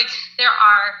 wonderful thing. Like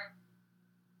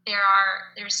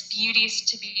there's beauties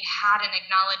to be had and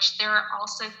acknowledged. There are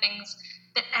also things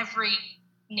that every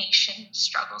nation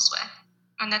struggles with,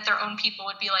 and that their own people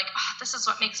would be like, oh, this is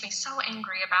what makes me so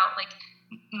angry about like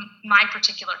my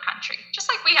particular country, just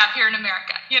like we have here in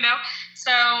America,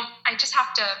 So I just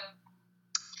have to,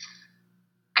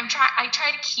 I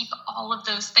try to keep all of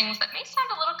those things that may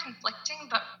sound a little conflicting,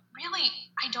 but really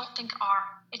I don't think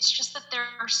are. It's just that there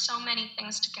are so many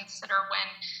things to consider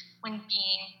when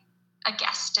being a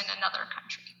guest in another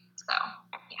country. So,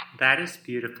 yeah. That is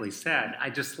beautifully said. I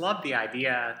just love the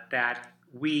idea that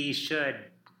we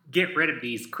should get rid of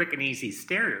these quick and easy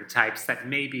stereotypes that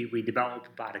maybe we develop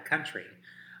about a country.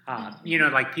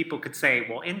 Like people could say,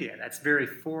 well, India, that's very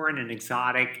foreign and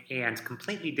exotic and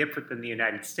completely different than the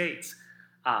United States.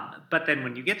 But then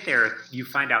when you get there, you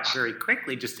find out very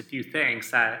quickly just a few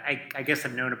things. I guess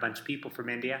I've known a bunch of people from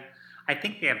India. I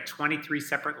think they have 23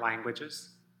 separate languages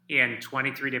in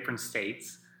 23 different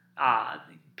states.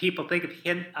 People think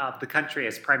of the country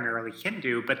as primarily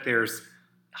Hindu, but there's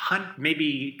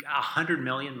maybe 100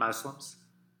 million Muslims.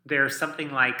 There's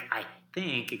something like, I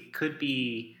think it could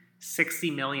be 60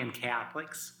 million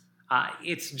Catholics.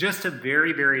 It's just a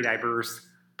very, very diverse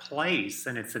place,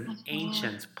 and it's an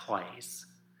ancient place.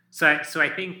 So I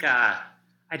think I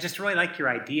just really like your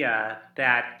idea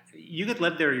that you could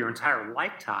live there your entire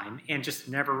lifetime and just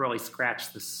never really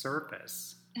scratch the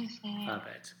surface of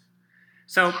it.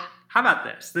 So how about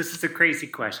this? This is a crazy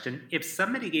question. If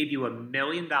somebody gave you $1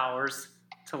 million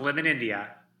to live in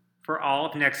India for all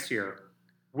of next year,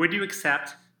 would you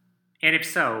accept? And if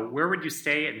so, where would you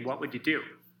stay and what would you do?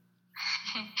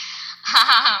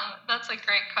 That's a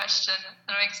great question.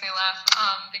 That makes me laugh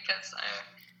because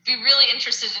I'd be really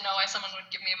interested to know why someone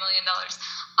would give me $1 million.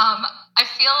 I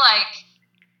feel like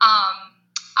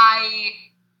I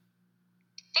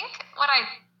think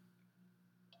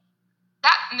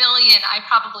that million I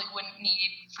probably wouldn't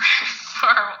need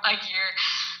for a year.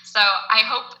 So I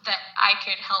hope that I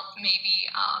could help maybe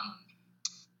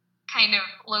kind of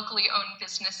locally owned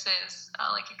businesses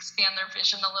expand their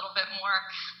vision a little bit more.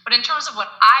 But in terms of what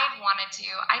I'd want to do,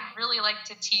 I'd really like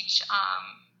to teach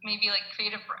maybe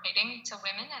creative writing to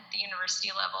women at the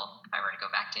university level if I were to go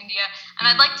back to India. And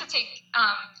I'd like to take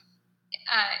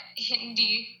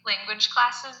Hindi language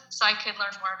classes so I could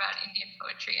learn more about Indian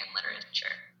poetry and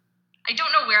literature. I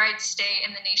don't know where I'd stay in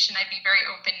the nation. I'd be very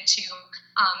open to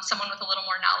someone with a little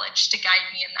more knowledge to guide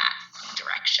me in that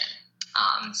direction.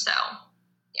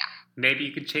 Yeah. Maybe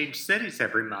you could change cities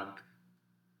every month.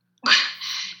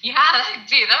 Yeah, that'd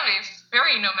be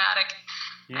very nomadic.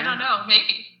 Yeah. I don't know.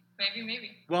 Maybe.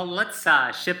 Well, let's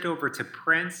shift over to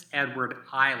Prince Edward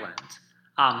Island,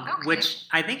 which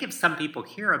I think if some people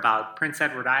hear about Prince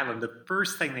Edward Island, the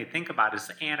first thing they think about is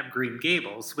Anne of Green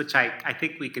Gables, which I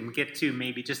think we can get to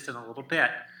maybe just in a little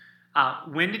bit.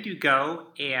 When did you go,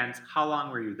 and how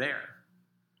long were you there?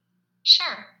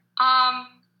 Sure. I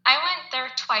went there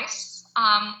twice.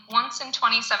 Once in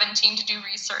 2017 to do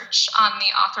research on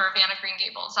the author of Anne of Green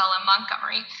Gables, L.M.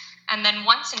 Montgomery, and then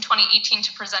once in 2018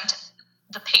 to present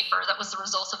the paper that was the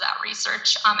result of that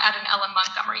research at an L.M.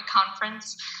 Montgomery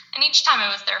conference. And each time I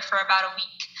was there for about a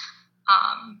week.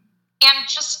 And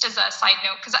just as a side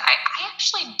note, because I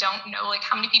actually don't know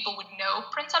how many people would know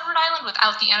Prince Edward Island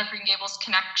without the Anne of Green Gables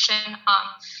connection.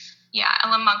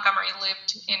 L.M. Montgomery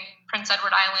lived in Prince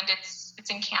Edward Island. It's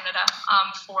in Canada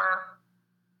for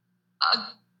a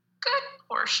good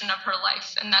portion of her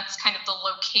life, and that's kind of the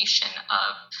location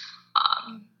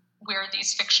of where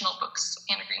these fictional books,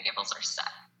 Anne of Green Gables, are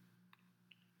set.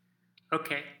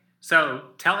 Okay,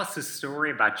 so tell us a story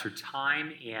about your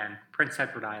time in Prince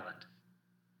Edward Island.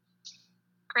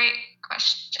 Great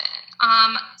question.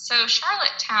 So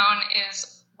Charlottetown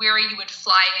is where you would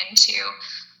fly into,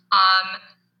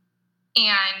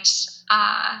 and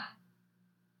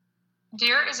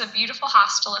there is a beautiful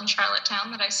hostel in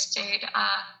Charlottetown that I stayed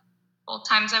both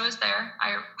times I was there.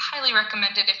 I highly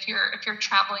recommend it if you're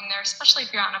traveling there, especially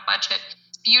if you're on a budget.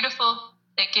 It's beautiful.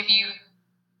 They give you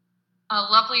a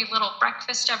lovely little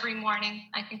breakfast every morning.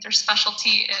 I think their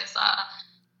specialty is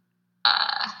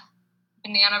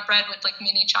banana bread with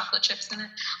mini chocolate chips in it.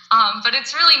 But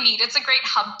it's really neat. It's a great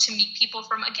hub to meet people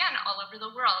from, again, all over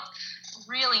the world.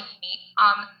 Really neat.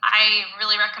 I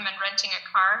really recommend renting a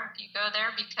car if you go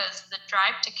there because the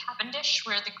drive to Cavendish,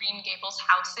 where the Green Gables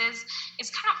house is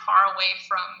kind of far away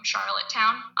from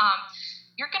Charlottetown.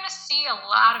 You're going to see a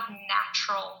lot of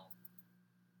natural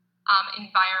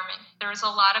environment. There's a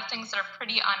lot of things that are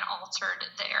pretty unaltered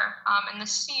there. And the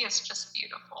sea is just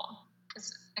beautiful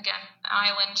because, again, an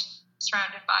island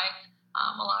surrounded by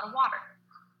a lot of water.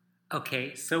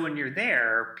 Okay, so when you're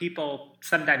there, people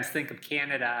sometimes think of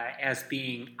Canada as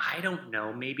being, I don't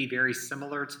know, maybe very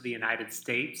similar to the United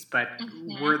States, but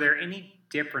were there any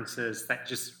differences that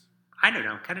just, I don't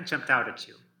know, kind of jumped out at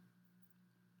you?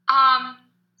 I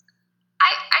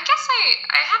guess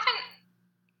I haven't,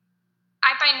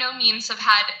 I by no means have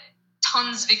had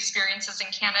tons of experiences in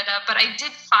Canada, but I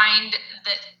did find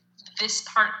that this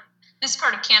part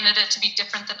of Canada to be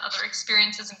different than other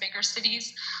experiences in bigger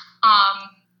cities.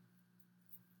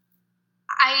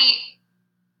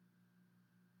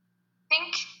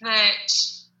 think that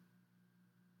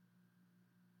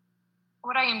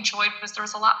what I enjoyed was there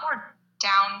was a lot more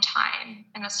downtime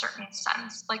in a certain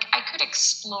sense. Like I could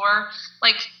explore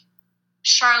like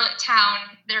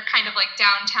Charlottetown, their kind of like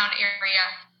downtown area,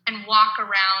 and walk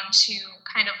around to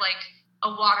kind of like a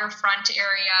waterfront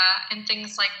area and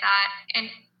things like that. And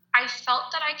I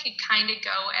felt that I could kind of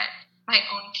go at my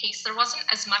own pace. There wasn't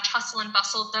as much hustle and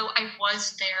bustle, though I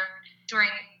was there during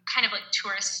kind of like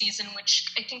tourist season,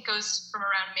 which I think goes from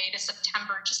around May to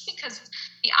September, just because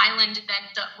the island, then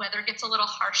the weather gets a little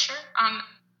harsher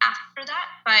after that.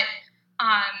 But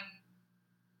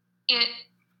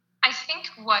I think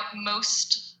what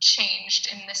most changed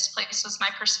in this place was my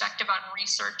perspective on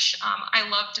research. I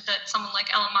loved that someone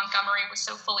like Ellen Montgomery was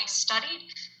so fully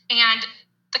studied, and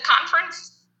the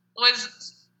conference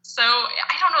was so,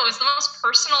 I don't know, it was the most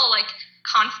personal like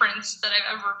conference that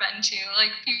I've ever been to.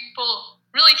 Like people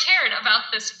really cared about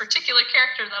this particular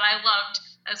character that I loved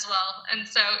as well. And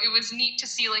so it was neat to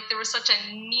see like there was such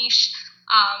a niche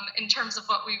in terms of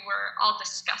what we were all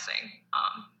discussing.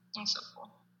 It was so cool.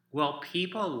 Well,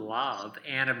 people love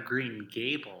Anne of Green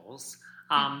Gables.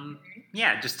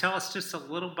 Yeah, just tell us just a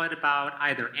little bit about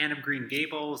either Anne of Green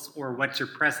Gables or what your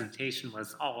presentation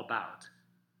was all about.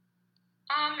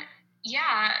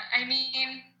 Yeah, I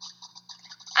mean,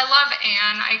 I love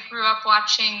Anne. I grew up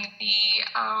watching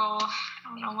I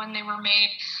don't know when they were made,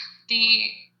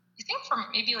 I think from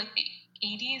maybe like the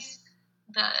 80s,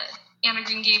 the Anne of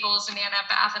Green Gables and Anne of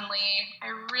Avonlea. I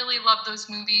really love those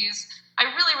movies. I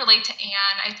really relate to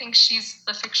Anne. I think she's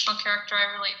the fictional character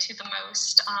I relate to the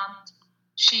most.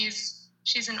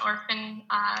 She's an orphan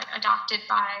adopted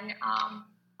by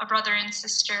a brother and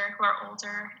sister who are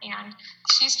older, and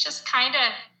she's just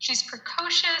she's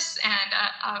precocious and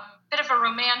a bit of a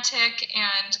romantic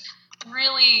and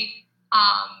really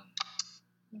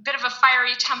bit of a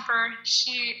fiery temper.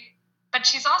 But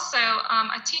she's also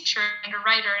a teacher and a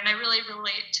writer, and I really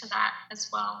relate to that as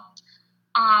well.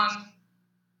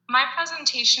 My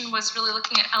presentation was really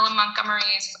looking at Ellen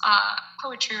Montgomery's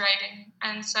poetry writing,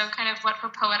 and so kind of what her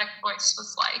poetic voice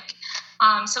was like.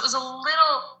 So it was a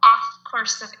little off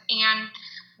course of Anne,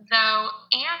 though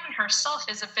Anne herself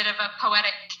is a bit of a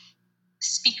poetic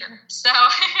speaker. So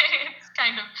it's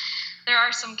kind of, there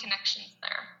are some connections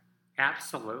there.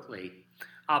 Absolutely.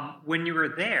 When you were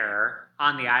there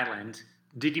on the island,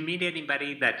 did you meet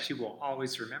anybody that you will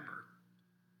always remember?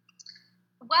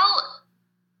 Well,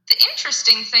 the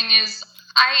interesting thing is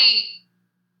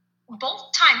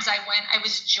both times I went, I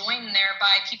was joined there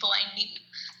by people I knew.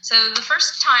 So the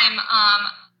first time,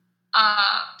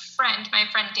 my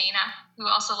friend Dana, who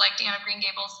also liked Anne of Green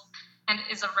Gables and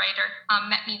is a writer,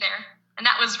 met me there. And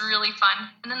that was really fun.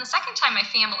 And then the second time, my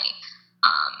family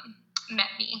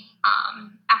met me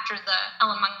after the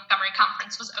Ellen Montgomery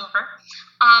conference was over.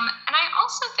 And I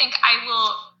also think I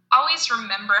will always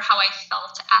remember how I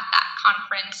felt at that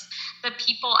conference. The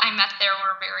people I met there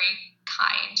were very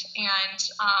kind, and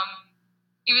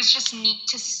it was just neat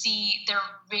to see their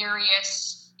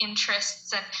various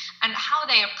interests and how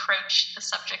they approach the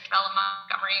subject of Ellen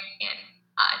Montgomery in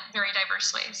very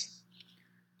diverse ways.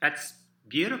 That's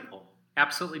beautiful.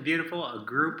 Absolutely beautiful. A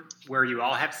group where you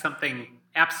all have something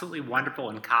absolutely wonderful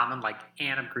in common, like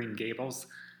Anne of Green Gables.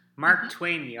 Mark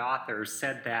Twain, the author,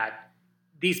 said that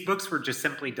these books were just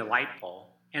simply delightful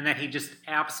and that he just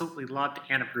absolutely loved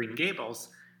Anne of Green Gables.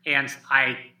 And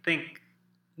I think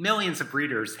millions of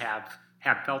readers have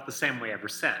felt the same way ever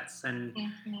since. And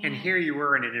here you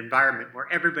were in an environment where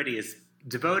everybody is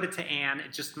devoted to Anne.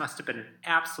 It just must have been an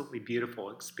absolutely beautiful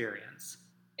experience.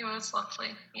 It was lovely,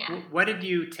 yeah. What did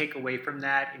you take away from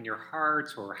that in your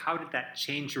heart, or how did that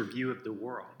change your view of the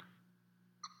world?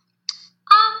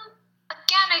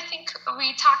 Again, I think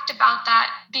we talked about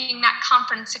that being that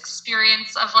conference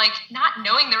experience of like not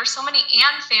knowing there were so many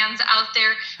Anne fans out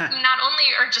there who not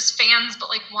only are just fans, but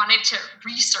like wanted to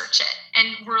research it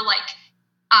and were like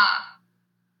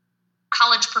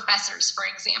college professors, for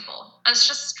example. It was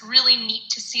just really neat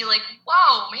to see like,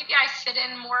 whoa, maybe I fit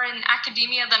in more in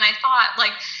academia than I thought.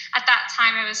 Like at that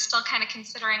time, I was still kind of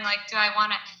considering like, do I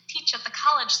want to teach at the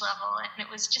college level? And it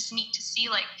was just neat to see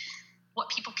like what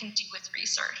people can do with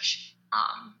research.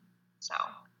 So,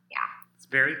 yeah. It's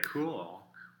very cool.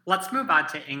 Let's move on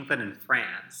to England and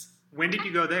France. When did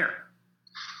you go there?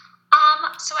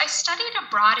 So I studied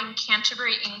abroad in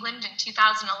Canterbury, England in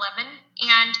 2011,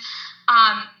 and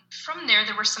from there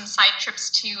were some side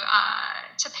trips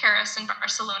to Paris and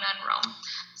Barcelona and Rome.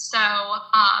 So,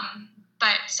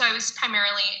 so I was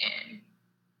primarily in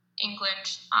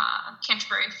England,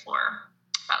 Canterbury for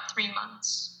about 3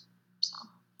 months. So.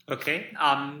 Okay,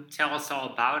 tell us all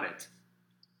about it.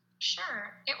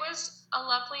 Sure. It was a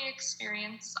lovely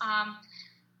experience.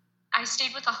 I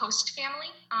stayed with a host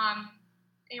family.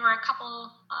 They were a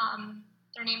couple,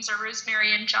 their names are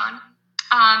Rosemary and John.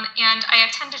 And I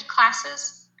attended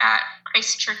classes at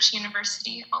Christ Church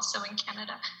University, also in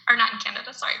Canada, or not in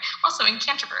Canada, sorry, also in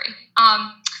Canterbury.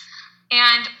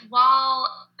 And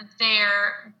while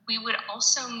there, we would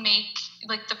also make,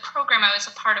 like the program I was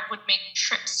a part of would make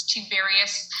trips to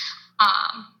various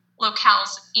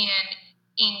locales in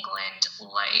England,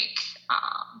 like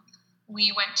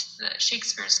we went to the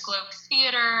Shakespeare's Globe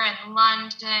Theatre in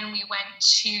London. We went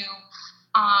to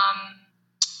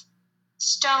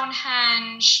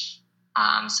Stonehenge.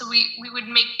 So we would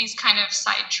make these kind of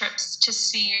side trips to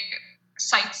see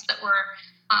sites that were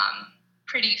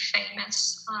pretty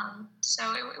famous.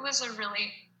 So it was a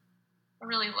really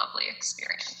lovely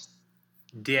experience.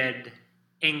 Did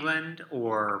England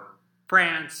or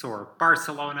France or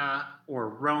Barcelona or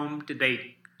Rome, did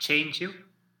they change you?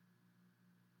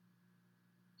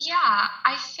 Yeah,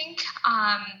 I think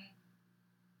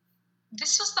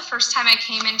this was the first time I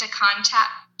came into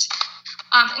contact,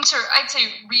 into, I'd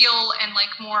say, real and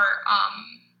like more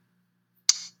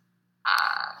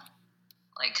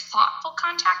like thoughtful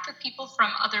contact with people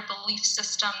from other belief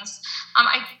systems.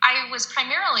 I was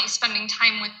primarily spending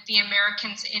time with the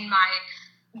Americans in my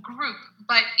group,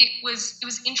 but it was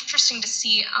interesting to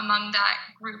see among that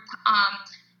group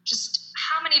just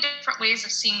how many different ways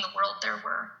of seeing the world there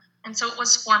were. And so it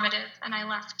was formative, and I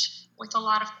left with a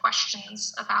lot of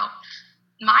questions about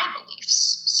my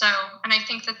beliefs. So, and I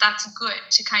think that that's good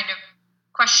to kind of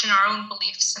question our own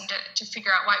beliefs and to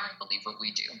figure out why we believe what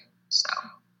we do. So.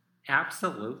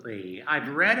 Absolutely. I've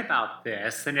read about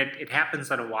this, and it happens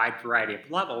on a wide variety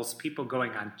of levels. People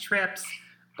going on trips,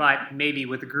 but maybe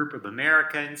with a group of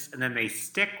Americans, and then they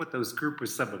stick with those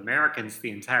groups of Americans the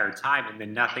entire time, and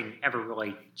then nothing ever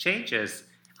really changes.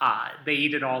 They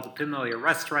eat at all the familiar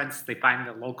restaurants, they find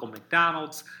the local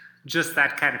McDonald's, just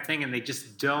that kind of thing, and they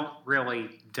just don't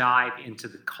really dive into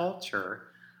the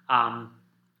culture.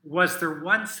 Was there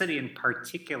one city in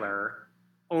particular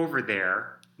over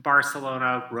there,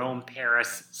 Barcelona, Rome,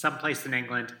 Paris, someplace in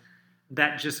England,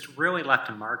 that just really left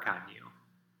a mark on you?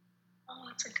 Oh,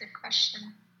 that's a good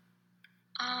question.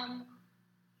 I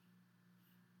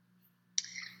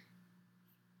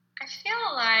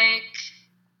feel like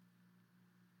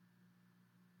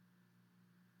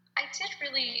I did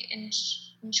really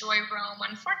enjoy Rome.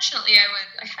 Unfortunately,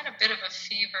 I had a bit of a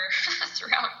fever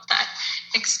throughout that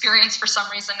experience for some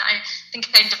reason. I think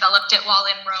I developed it while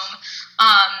in Rome.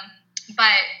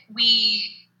 But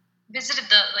we visited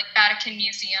the Vatican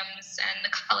museums and the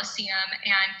Colosseum,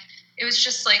 and it was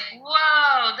just like,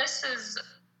 whoa, this is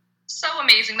so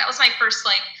amazing. That was my first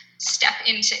step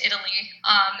into Italy.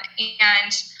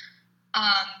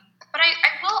 But I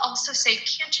will also say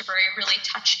Canterbury really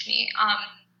touched me.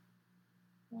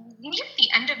 Near the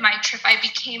end of my trip, I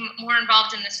became more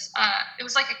involved in this. It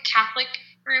was like a Catholic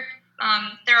group.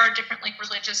 There are different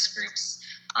religious groups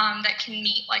that can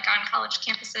meet on college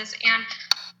campuses. And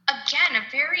again,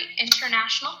 a very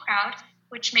international crowd,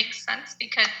 which makes sense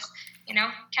because,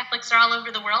 Catholics are all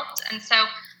over the world. And so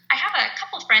I have a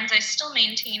couple friends I still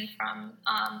maintain from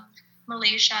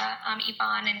Malaysia,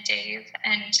 Yvonne and Dave.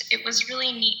 And it was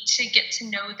really neat to get to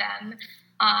know them.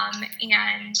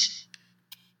 And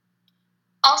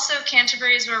also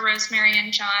Canterbury is where Rosemary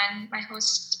and John, my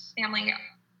host family,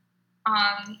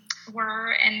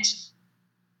 were. And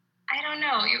I don't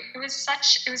know, it was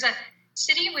a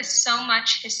city with so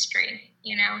much history,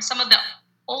 some of the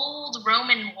old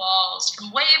Roman walls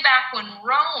from way back when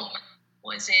Rome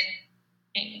was in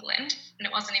England, and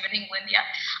it wasn't even England yet,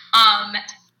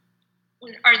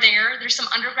 are there. There's some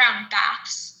underground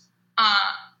baths,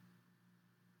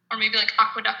 or maybe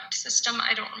aqueduct system,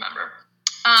 I don't remember,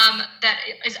 that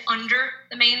is under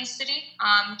the main city,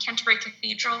 Canterbury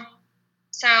Cathedral.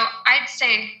 So I'd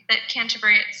say that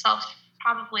Canterbury itself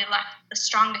probably left the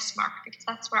strongest mark because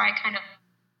that's where I kind of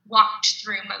walked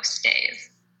through most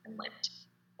days and lived.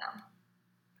 So.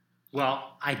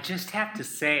 Well, I just have to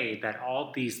say that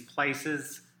all these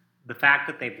places, the fact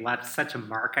that they've left such a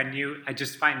mark on you, I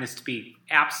just find this to be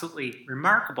absolutely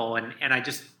remarkable. And I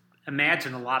just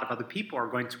imagine a lot of other people are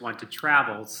going to want to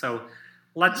travel. So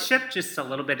let's shift just a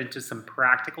little bit into some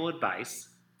practical advice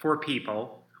for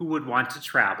people who would want to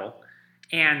travel.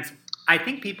 And I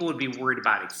think people would be worried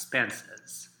about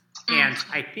expenses. And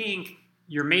I think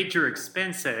your major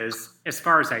expenses, as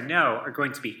far as I know, are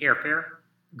going to be airfare,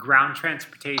 ground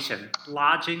transportation,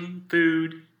 lodging,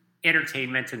 food,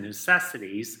 entertainment, and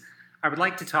necessities. I would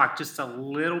like to talk just a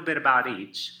little bit about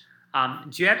each.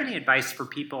 Do you have any advice for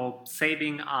people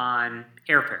saving on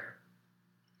airfare?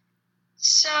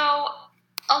 So,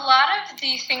 a lot of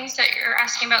the things that you're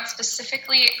asking about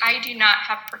specifically, I do not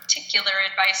have particular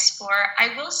advice for.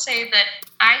 I will say that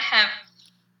I have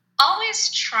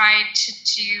always tried to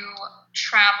do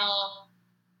travel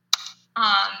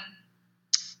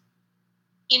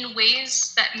in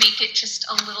ways that make it just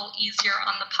a little easier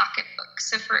on the pocketbook.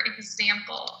 So, for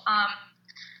example,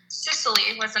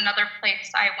 Sicily was another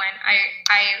place I went.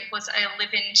 I was a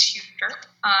live-in tutor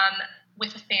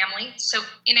with a family. So,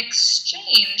 in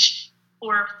exchange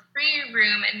for free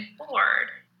room and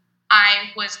board,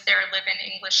 I was their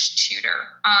live-in English tutor.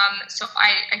 So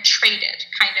I traded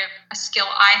kind of a skill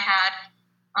I had,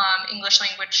 English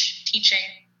language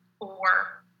teaching,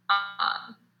 for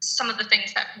some of the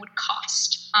things that would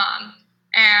cost.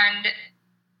 And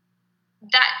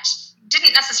that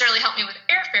didn't necessarily help me with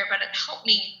airfare, but it helped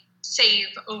me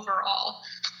save overall.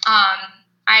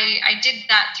 I did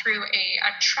that through a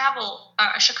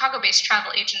Chicago-based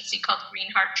travel agency called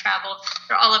Greenheart Travel.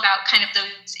 They're all about kind of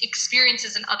those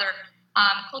experiences in other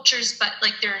cultures, but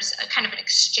like there's a kind of an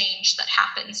exchange that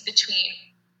happens between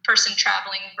person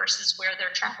traveling versus where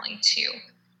they're traveling to.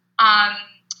 I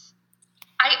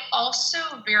also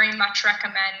very much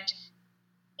recommend,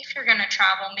 if you're going to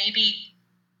travel, maybe,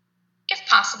 if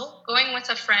possible, going with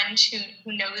a friend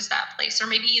who knows that place or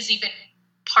maybe is even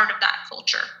part of that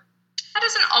culture. That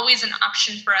isn't always an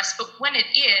option for us, but when it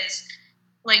is,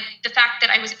 like the fact that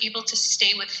I was able to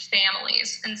stay with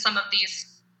families in some of these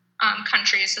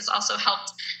countries has also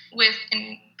helped.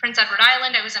 In Prince Edward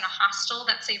Island, I was in a hostel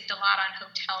that saved a lot on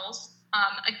hotels.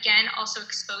 Again, also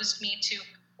exposed me to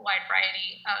a wide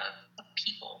variety of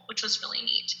people, which was really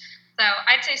neat. So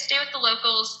I'd say stay with the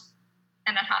locals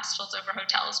and at hostels over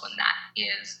hotels when that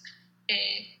is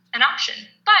an option.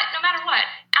 But no matter what,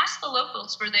 ask the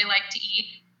locals where they like to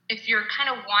eat. If you're kind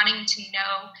of wanting to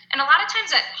know, and a lot of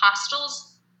times at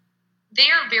hostels, they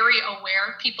are very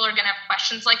aware people are going to have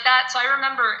questions like that. So I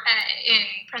remember in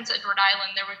Prince Edward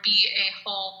Island, there would be a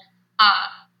whole,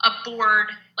 a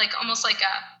board, like almost like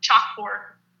a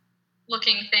chalkboard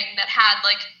looking thing that had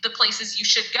like the places you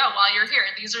should go while you're here.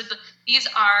 These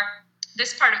are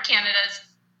this part of Canada's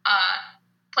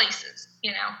places,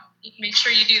 make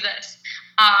sure you do this.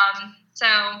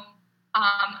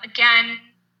 Again,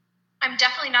 I'm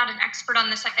definitely not an expert on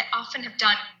this. I often have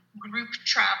done group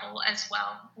travel as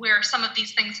well, where some of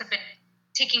these things have been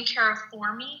taken care of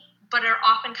for me, but are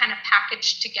often kind of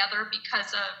packaged together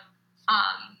because of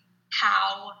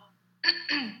how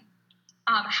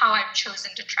I've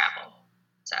chosen to travel.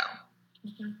 So.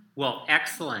 Mm-hmm. Well,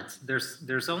 excellent.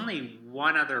 There's only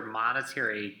one other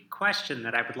monetary question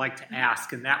that I would like to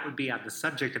ask, and that would be on the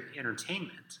subject of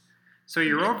entertainment. So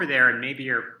you're over there and maybe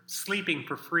you're sleeping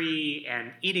for free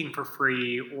and eating for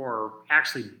free or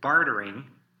actually bartering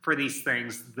for these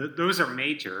things. Those are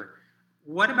major.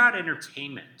 What about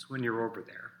entertainment when you're over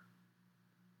there?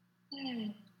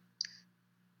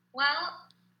 Well,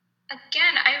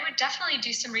 again, I would definitely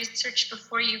do some research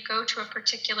before you go to a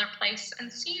particular place and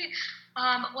see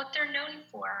what they're known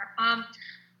for.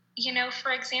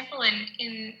 For example,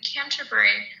 in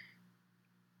Canterbury,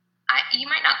 you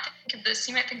might not think of this.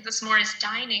 You might think of this more as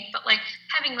dining, but like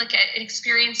having like an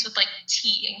experience with like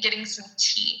tea and getting some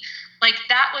tea, like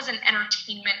that was an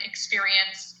entertainment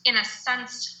experience in a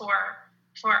sense for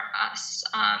us,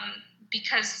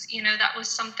 because that was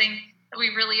something that we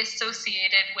really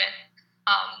associated with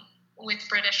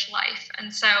British life,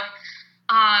 and so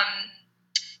I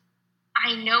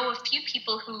know a few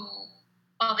people who,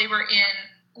 while they were in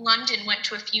London, went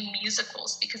to a few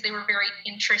musicals because they were very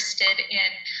interested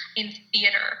in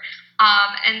theater.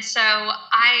 And so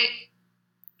I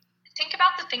think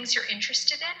about the things you're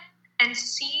interested in and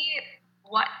see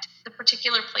what the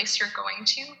particular place you're going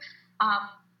to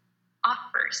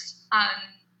offers.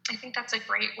 I think that's a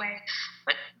great way.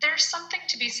 But there's something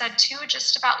to be said too,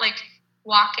 just about like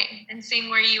walking and seeing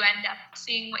where you end up,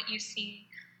 seeing what you see.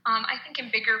 I think in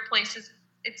bigger places,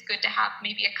 it's good to have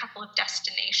maybe a couple of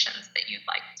destinations that you'd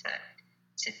like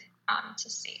to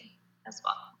see as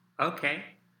well. Okay.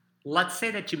 Let's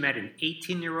say that you met an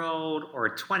 18-year-old or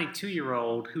a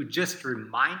 22-year-old who just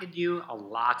reminded you a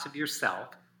lot of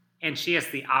yourself, and she has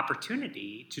the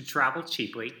opportunity to travel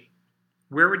cheaply.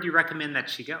 Where would you recommend that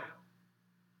she go?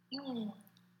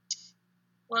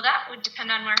 Well, that would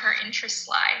depend on where her interests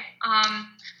lie.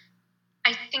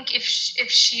 I think if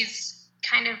she's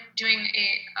kind of doing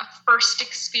a first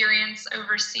experience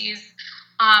overseas,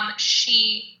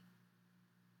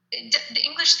 the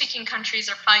English-speaking countries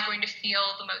are probably going to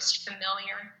feel the most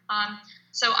familiar.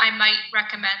 So I might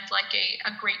recommend like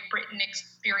a Great Britain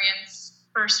experience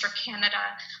first, or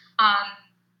Canada.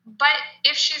 But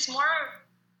if she's more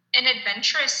an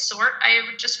adventurous sort, I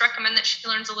would just recommend that she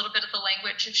learns a little bit of the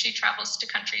language if she travels to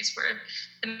countries where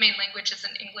the main language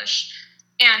isn't English.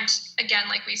 And again,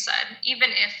 like we said, even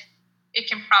if it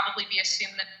can probably be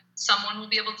assumed that someone will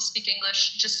be able to speak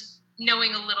English, just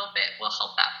knowing a little bit will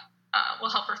help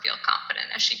her feel confident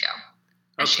as she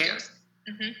goes.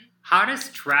 Mm-hmm. How does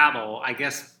travel, I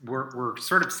guess we're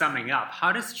sort of summing up,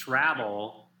 how does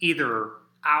travel, either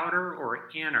outer or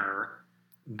inner,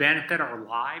 benefit our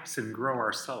lives and grow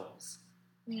our souls?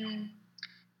 I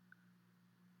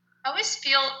always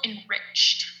feel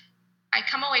enriched. I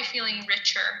come away feeling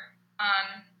richer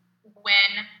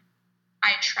when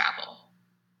I travel.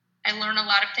 I learn a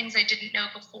lot of things I didn't know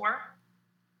before.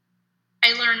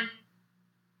 I learn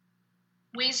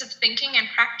ways of thinking and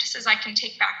practices I can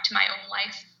take back to my own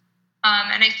life.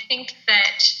 And I think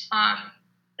that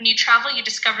when you travel, you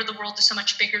discover the world is so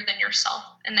much bigger than yourself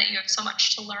and that you have so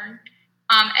much to learn.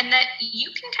 And that you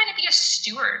can kind of be a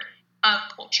steward of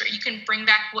culture. You can bring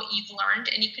back what you've learned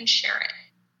and you can share it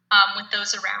with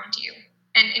those around you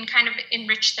and kind of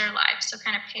enrich their lives. So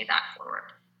kind of pay that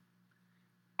forward.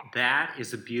 That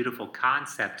is a beautiful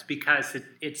concept because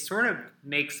it sort of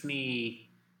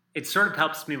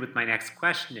helps me with my next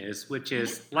question which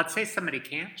is, let's say somebody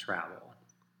can't travel.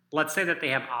 Let's say that they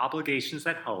have obligations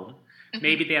at home. Mm-hmm.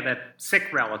 Maybe they have a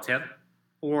sick relative,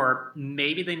 or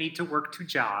maybe they need to work 2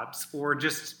 jobs, or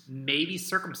just maybe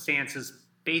circumstances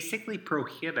basically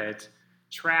prohibit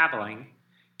traveling.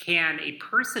 Can a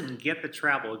person get the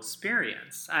travel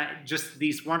experience? Just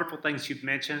these wonderful things you've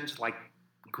mentioned, like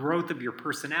growth of your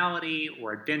personality,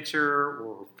 or adventure,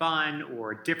 or fun,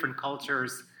 or different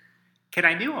cultures. Can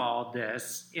I do all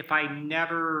this if I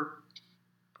never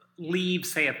leave,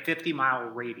 say, a 50-mile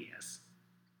radius?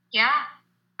 Yeah.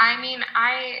 I mean,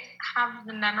 I have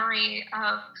the memory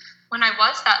of when I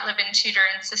was that live-in tutor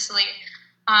in Sicily.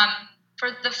 For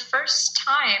the first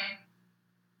time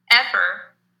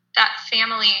ever, that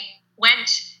family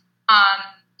went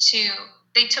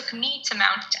they took me to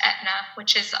Mount Etna,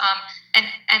 which is an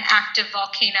active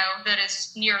volcano that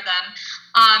is near them.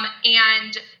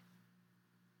 And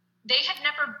they had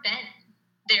never been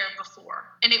there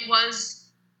before. And it was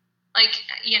like,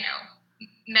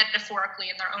 metaphorically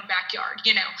in their own backyard,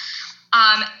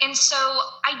 And so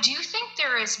I do think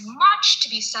there is much to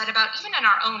be said about, even in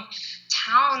our own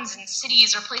towns and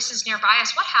cities or places nearby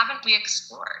us, what haven't we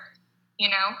explored,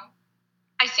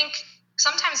 I think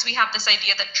sometimes we have this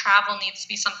idea that travel needs to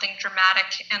be something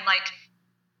dramatic and like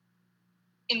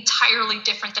entirely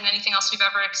different than anything else we've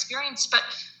ever experienced. But,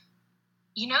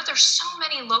 there's so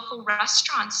many local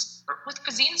restaurants with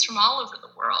cuisines from all over the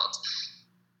world.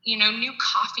 New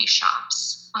coffee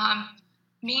shops,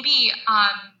 maybe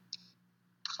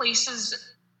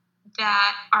places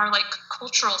that are like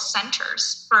cultural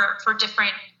centers for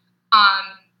different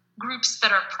groups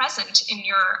that are present in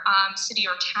your city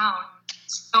or town.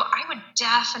 So I would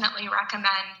definitely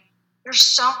recommend, there's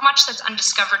so much that's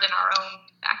undiscovered in our own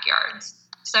backyards.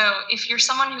 So if you're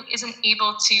someone who isn't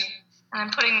able to, and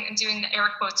I'm doing the air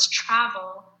quotes,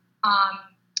 travel,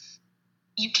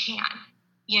 you can,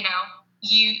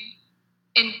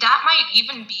 and that might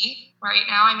even be right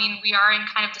now. I mean, we are in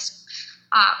kind of this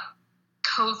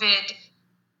COVID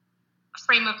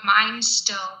frame of mind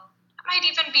still. It might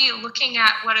even be looking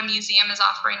at what a museum is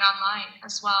offering online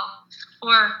as well,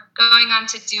 or going on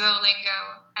to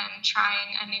Duolingo and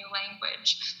trying a new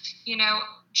language.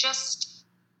 Just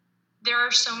there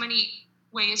are so many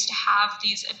ways to have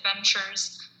these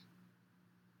adventures,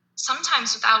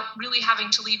 sometimes without really having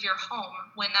to leave your home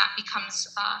when that becomes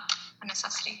a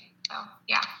necessity. So,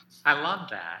 yeah. I love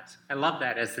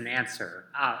that as an answer.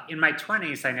 In my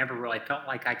 20s, I never really felt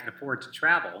like I could afford to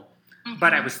travel,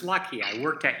 but I was lucky. I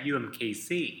worked at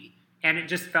UMKC, and it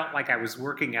just felt like I was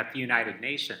working at the United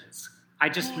Nations. I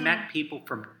just met people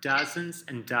from dozens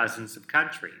and dozens of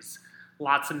countries,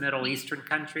 lots of Middle Eastern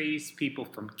countries, people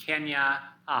from Kenya,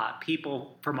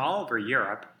 people from all over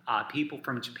Europe, people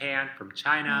from Japan, from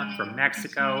China, from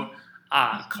Mexico,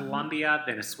 Colombia,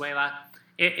 Venezuela.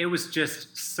 It was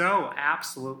just so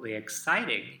absolutely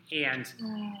exciting. And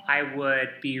I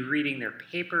would be reading their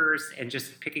papers and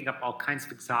just picking up all kinds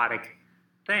of exotic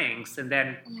things. And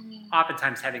then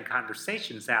oftentimes having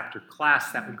conversations after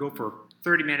class that would go for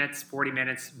 30 minutes, 40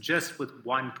 minutes, just with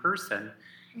one person,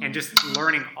 and just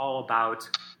learning all about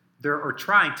or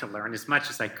trying to learn as much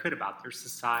as I could about their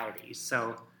society.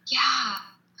 So, yeah.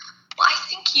 Well, I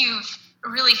think you've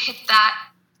really hit that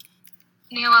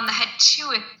nail on the head too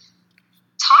with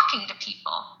talking to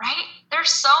people, right? There's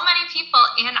so many people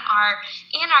in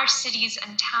our cities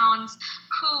and towns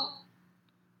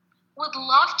who would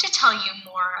love to tell you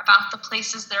more about the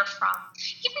places they're from.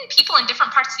 Even people in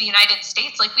different parts of the United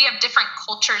States, like we have different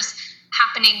cultures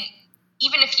happening,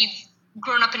 even if you've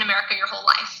grown up in America your whole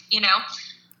life, you know?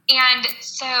 And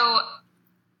so,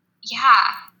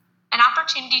 yeah, an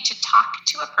opportunity to talk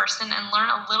to a person and learn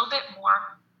a little bit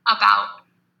more about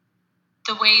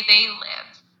the way they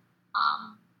live.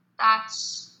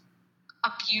 That's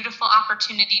a beautiful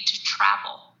opportunity to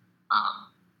travel.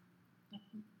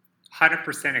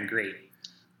 100% agree.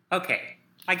 Okay,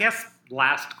 I guess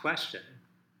last question.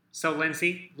 So,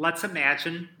 Lindsay, let's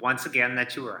imagine once again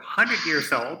that you are 100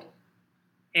 years old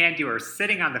and you are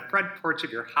sitting on the front porch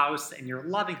of your house and your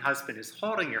loving husband is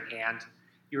holding your hand.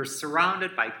 You're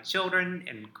surrounded by children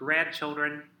and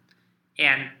grandchildren,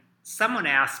 and someone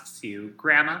asks you,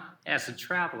 Grandma, as a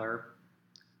traveler,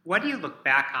 what do you look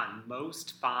back on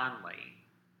most fondly?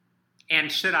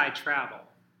 And should I travel?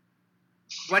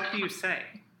 What do you say?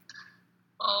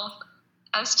 Well,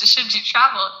 as to should you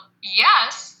travel,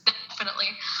 yes,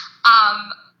 definitely.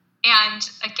 And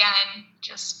again,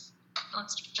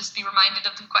 let's just be reminded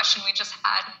of the question we just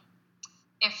had.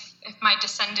 If my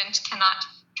descendant cannot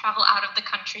travel out of the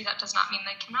country, that does not mean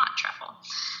they cannot travel.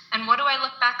 And what do I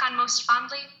look back on most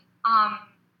fondly?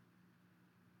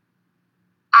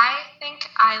 I think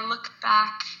I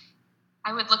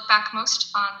would look back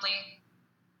most fondly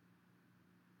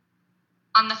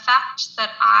on the fact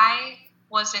that I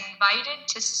was invited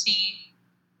to see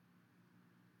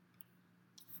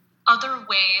other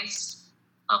ways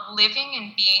of living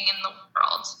and being in the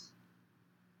world.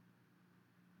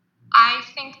 I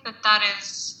think that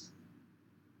is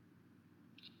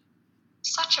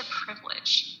such a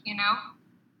privilege, you know?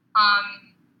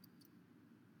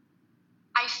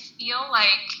 I feel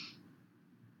like,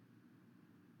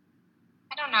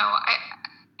 I don't know,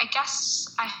 I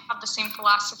guess I have the same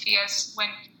philosophy as when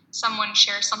someone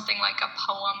shares something like a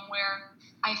poem, where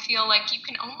I feel like you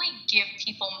can only give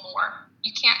people more.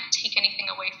 You can't take anything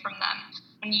away from them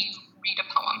when you read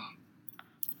a poem.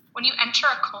 When you enter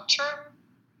a culture,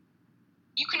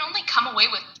 you can only come away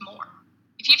with more.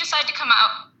 If you decide to come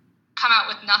out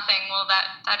with nothing, well,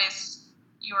 that is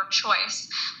your choice.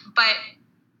 But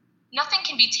nothing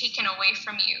can be taken away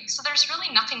from you. So there's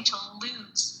really nothing to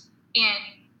lose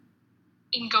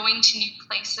in going to new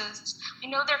places. I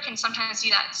know there can sometimes be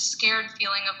that scared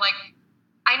feeling of like,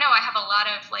 I know I have a lot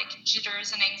of like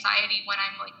jitters and anxiety when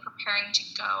I'm like preparing to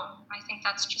go. I think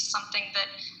that's just something that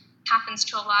happens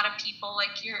to a lot of people.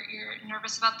 Like you're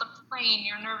nervous about the plane.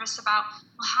 You're nervous about,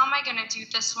 well, how am I going to do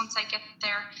this once I get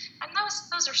there? And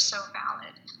those are so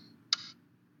valid.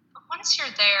 But once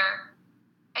you're there,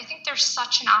 I think there's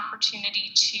such an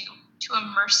opportunity to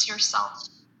immerse yourself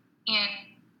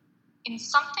in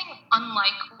something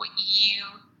unlike what you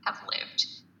have lived.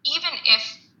 Even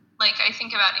if, like, I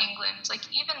think about England, like,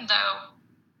 even though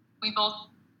we both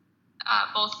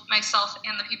myself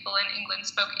and the people in England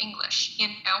spoke English, you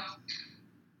know,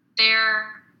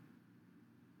 there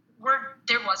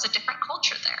was a different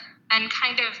culture there, and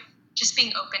kind of just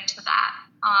being open to that.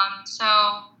 So,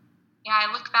 yeah,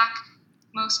 I look back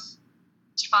most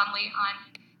fondly on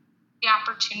the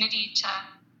opportunity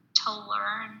to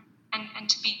learn and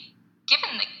to be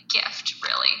given the gift,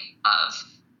 really, of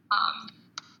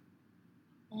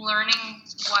learning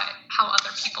how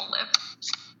other people live.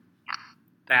 Yeah.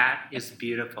 That is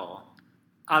beautiful.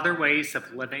 Other ways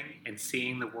of living and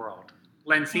seeing the world.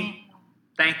 Lindsay,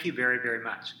 thank you very, very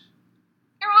much.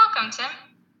 You're welcome, Tim.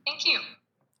 Thank you.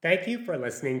 Thank you for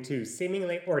listening to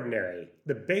Seemingly Ordinary.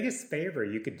 The biggest favor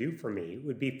you could do for me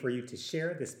would be for you to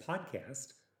share this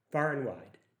podcast far and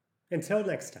wide. Until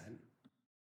next time.